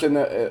Whitcomb's in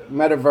the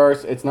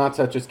metaverse, it's not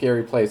such a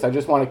scary place. I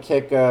just want to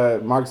kick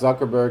Mark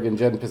Zuckerberg and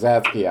Jen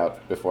Psaki out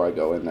before I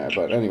go in there.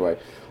 But anyway.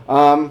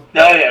 Yeah.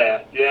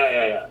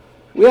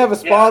 We have a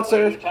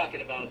sponsor. You're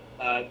talking about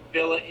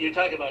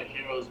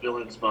heroes,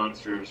 villains,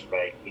 monsters,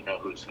 right? You know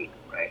who's who,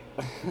 right?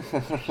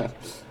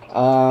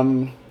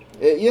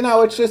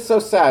 It's just so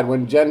sad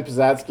when Jen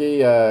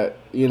Psaki,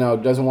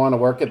 doesn't want to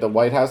work at the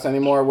White House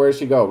anymore. Where does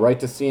she go? Right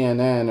to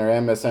CNN or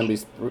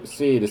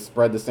MSNBC to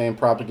spread the same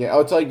propaganda.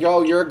 Oh, it's like,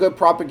 yo, you're a good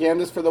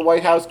propagandist for the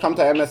White House? Come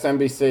to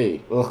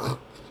MSNBC.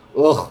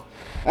 Ugh.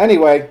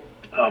 Anyway,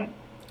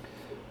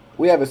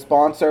 we have a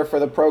sponsor for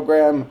the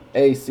program,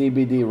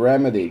 ACBD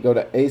Remedy. Go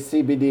to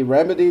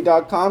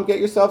acbdremedy.com. Get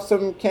yourself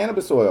some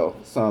cannabis oil,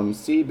 some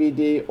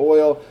CBD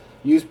oil.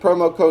 Use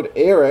promo code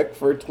ERIC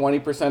for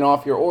 20%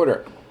 off your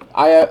order.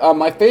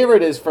 My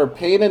favorite is for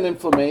pain and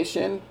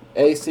inflammation,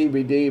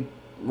 ACBD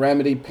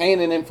Remedy,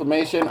 pain and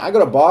inflammation. I go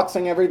to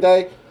boxing every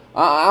day.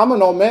 I'm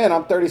an old man.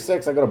 I'm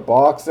 36. I go to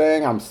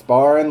boxing. I'm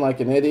sparring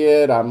like an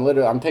idiot.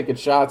 I'm taking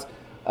shots.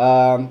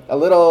 A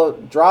little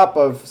drop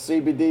of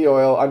CBD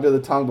oil under the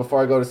tongue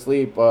before I go to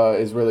sleep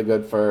is really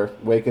good for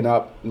waking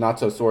up not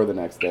so sore the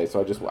next day.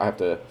 So I have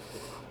to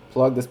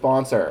plug the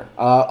sponsor.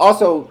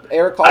 Also,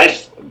 Eric, go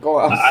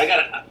on. I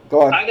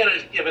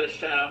gotta give it a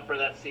shout out for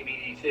that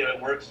CBD too. It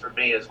works for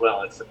me as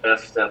well. It's the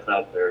best stuff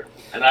out there.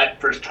 And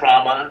for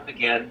trauma,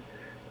 again,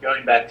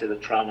 going back to the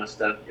trauma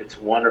stuff, it's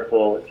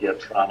wonderful if you have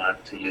trauma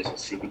to use a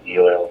CBD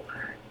oil.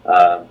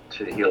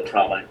 to heal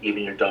trauma.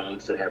 Even your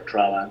dogs that have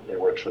trauma, it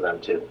works for them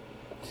too.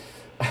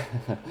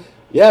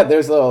 Yeah,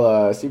 there's little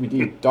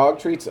CBD dog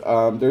treats.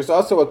 There's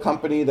also a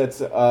company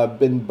that's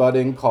been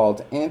budding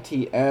called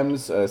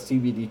Anti-M's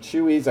CBD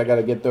Chewies. I got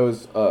to get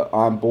those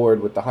on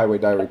board with the Highway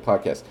Diary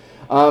podcast.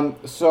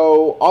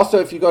 So also,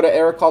 if you go to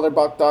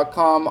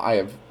erichollerbach.com, I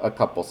have a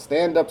couple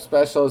stand-up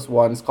specials.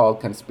 One's called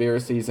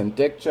Conspiracies and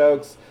Dick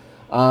Jokes.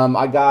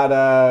 I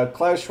got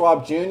Claire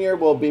Schwab Jr.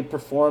 will be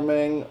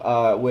performing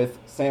with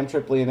Sam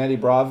Tripoli and Eddie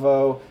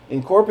Bravo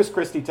in Corpus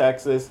Christi,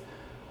 Texas.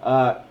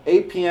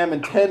 8 p.m.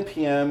 and 10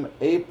 p.m.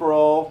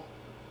 April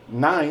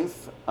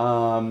 9th.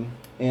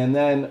 And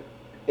then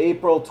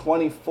April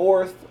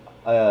 24th,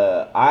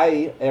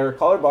 Eric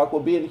Hollerbach, will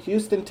be in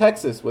Houston,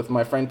 Texas with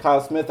my friend Kyle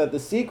Smith at The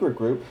Secret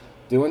Group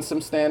doing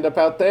some stand-up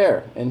out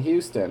there in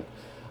Houston.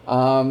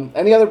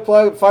 Any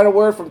other final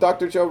word from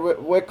Dr. Joe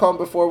Whitcomb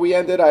before we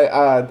end it?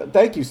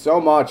 Thank you so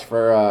much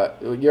for,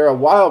 you're a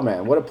wild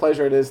man. What a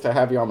pleasure it is to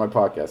have you on my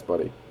podcast,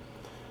 buddy.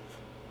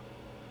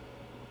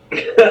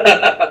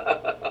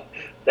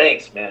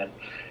 Thanks, man.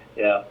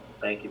 Yeah,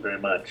 thank you very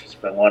much. It's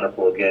been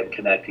wonderful again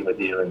connecting with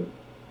you and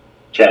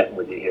chatting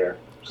with you here.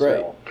 Great.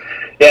 So,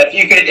 yeah, if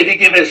you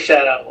give it a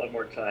shout out one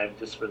more time,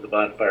 just for the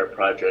Bonfire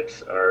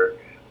Projects,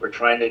 we're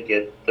trying to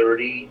get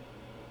 30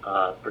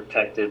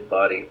 protective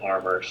body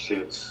armor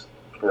suits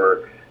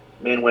for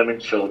men, women,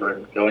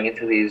 children going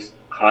into these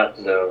hot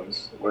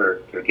zones where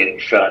they're getting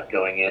shot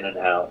going in and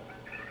out,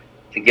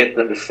 to get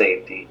them to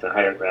safety, to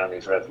higher ground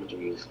these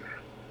refugees.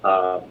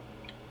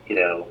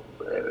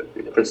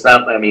 If it's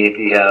not, if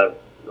you have,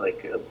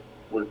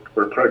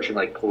 we're approaching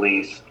like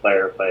police,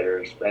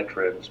 firefighters,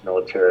 veterans,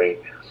 military,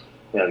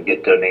 to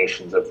get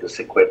donations of this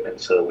equipment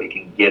so we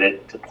can get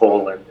it to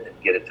Poland and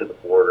get it to the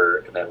border.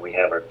 And then we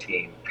have our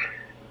team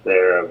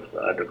there of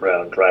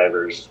underground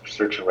drivers,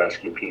 search and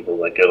rescue people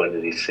that go into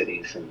these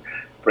cities and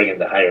bring them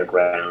to higher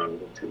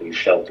ground, to these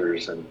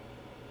shelters, and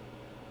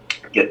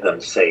get them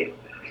safe.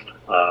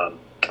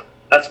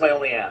 That's my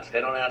only ask.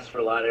 I don't ask for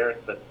a lot,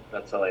 Eric, but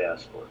that's all I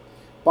ask for.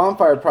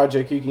 Bonfire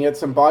Project, you can get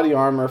some body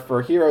armor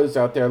for heroes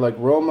out there like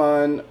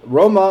Roma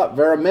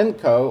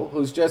Veramenko,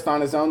 who's just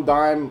on his own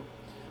dime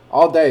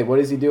all day. What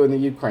does he do in the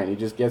Ukraine? He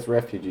just gets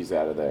refugees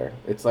out of there.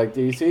 It's like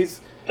he's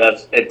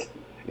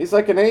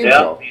like an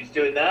angel. Yeah, he's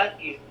doing that.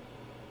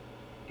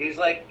 He's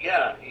like,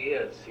 yeah, he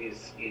is.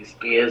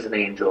 He is an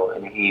angel,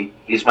 and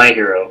he's my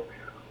hero.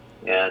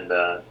 And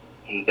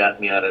he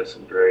got me out of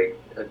some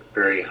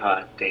very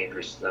hot,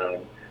 dangerous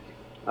zone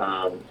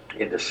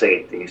into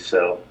safety.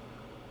 So.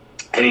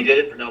 And he did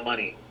it for no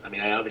money.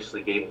 I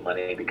obviously gave him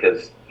money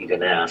because he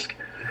didn't ask.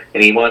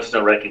 And he wants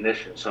no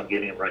recognition, so I'm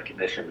giving him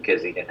recognition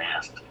because he didn't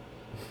ask.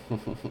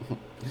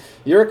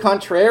 You're a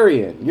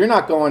contrarian. You're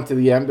not going to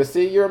the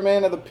embassy. You're a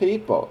man of the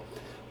people.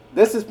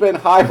 This has been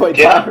Highway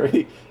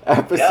Diary,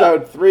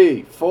 episode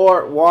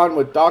 341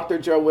 with Dr.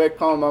 Joe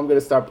Whitcomb. I'm going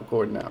to stop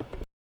recording now.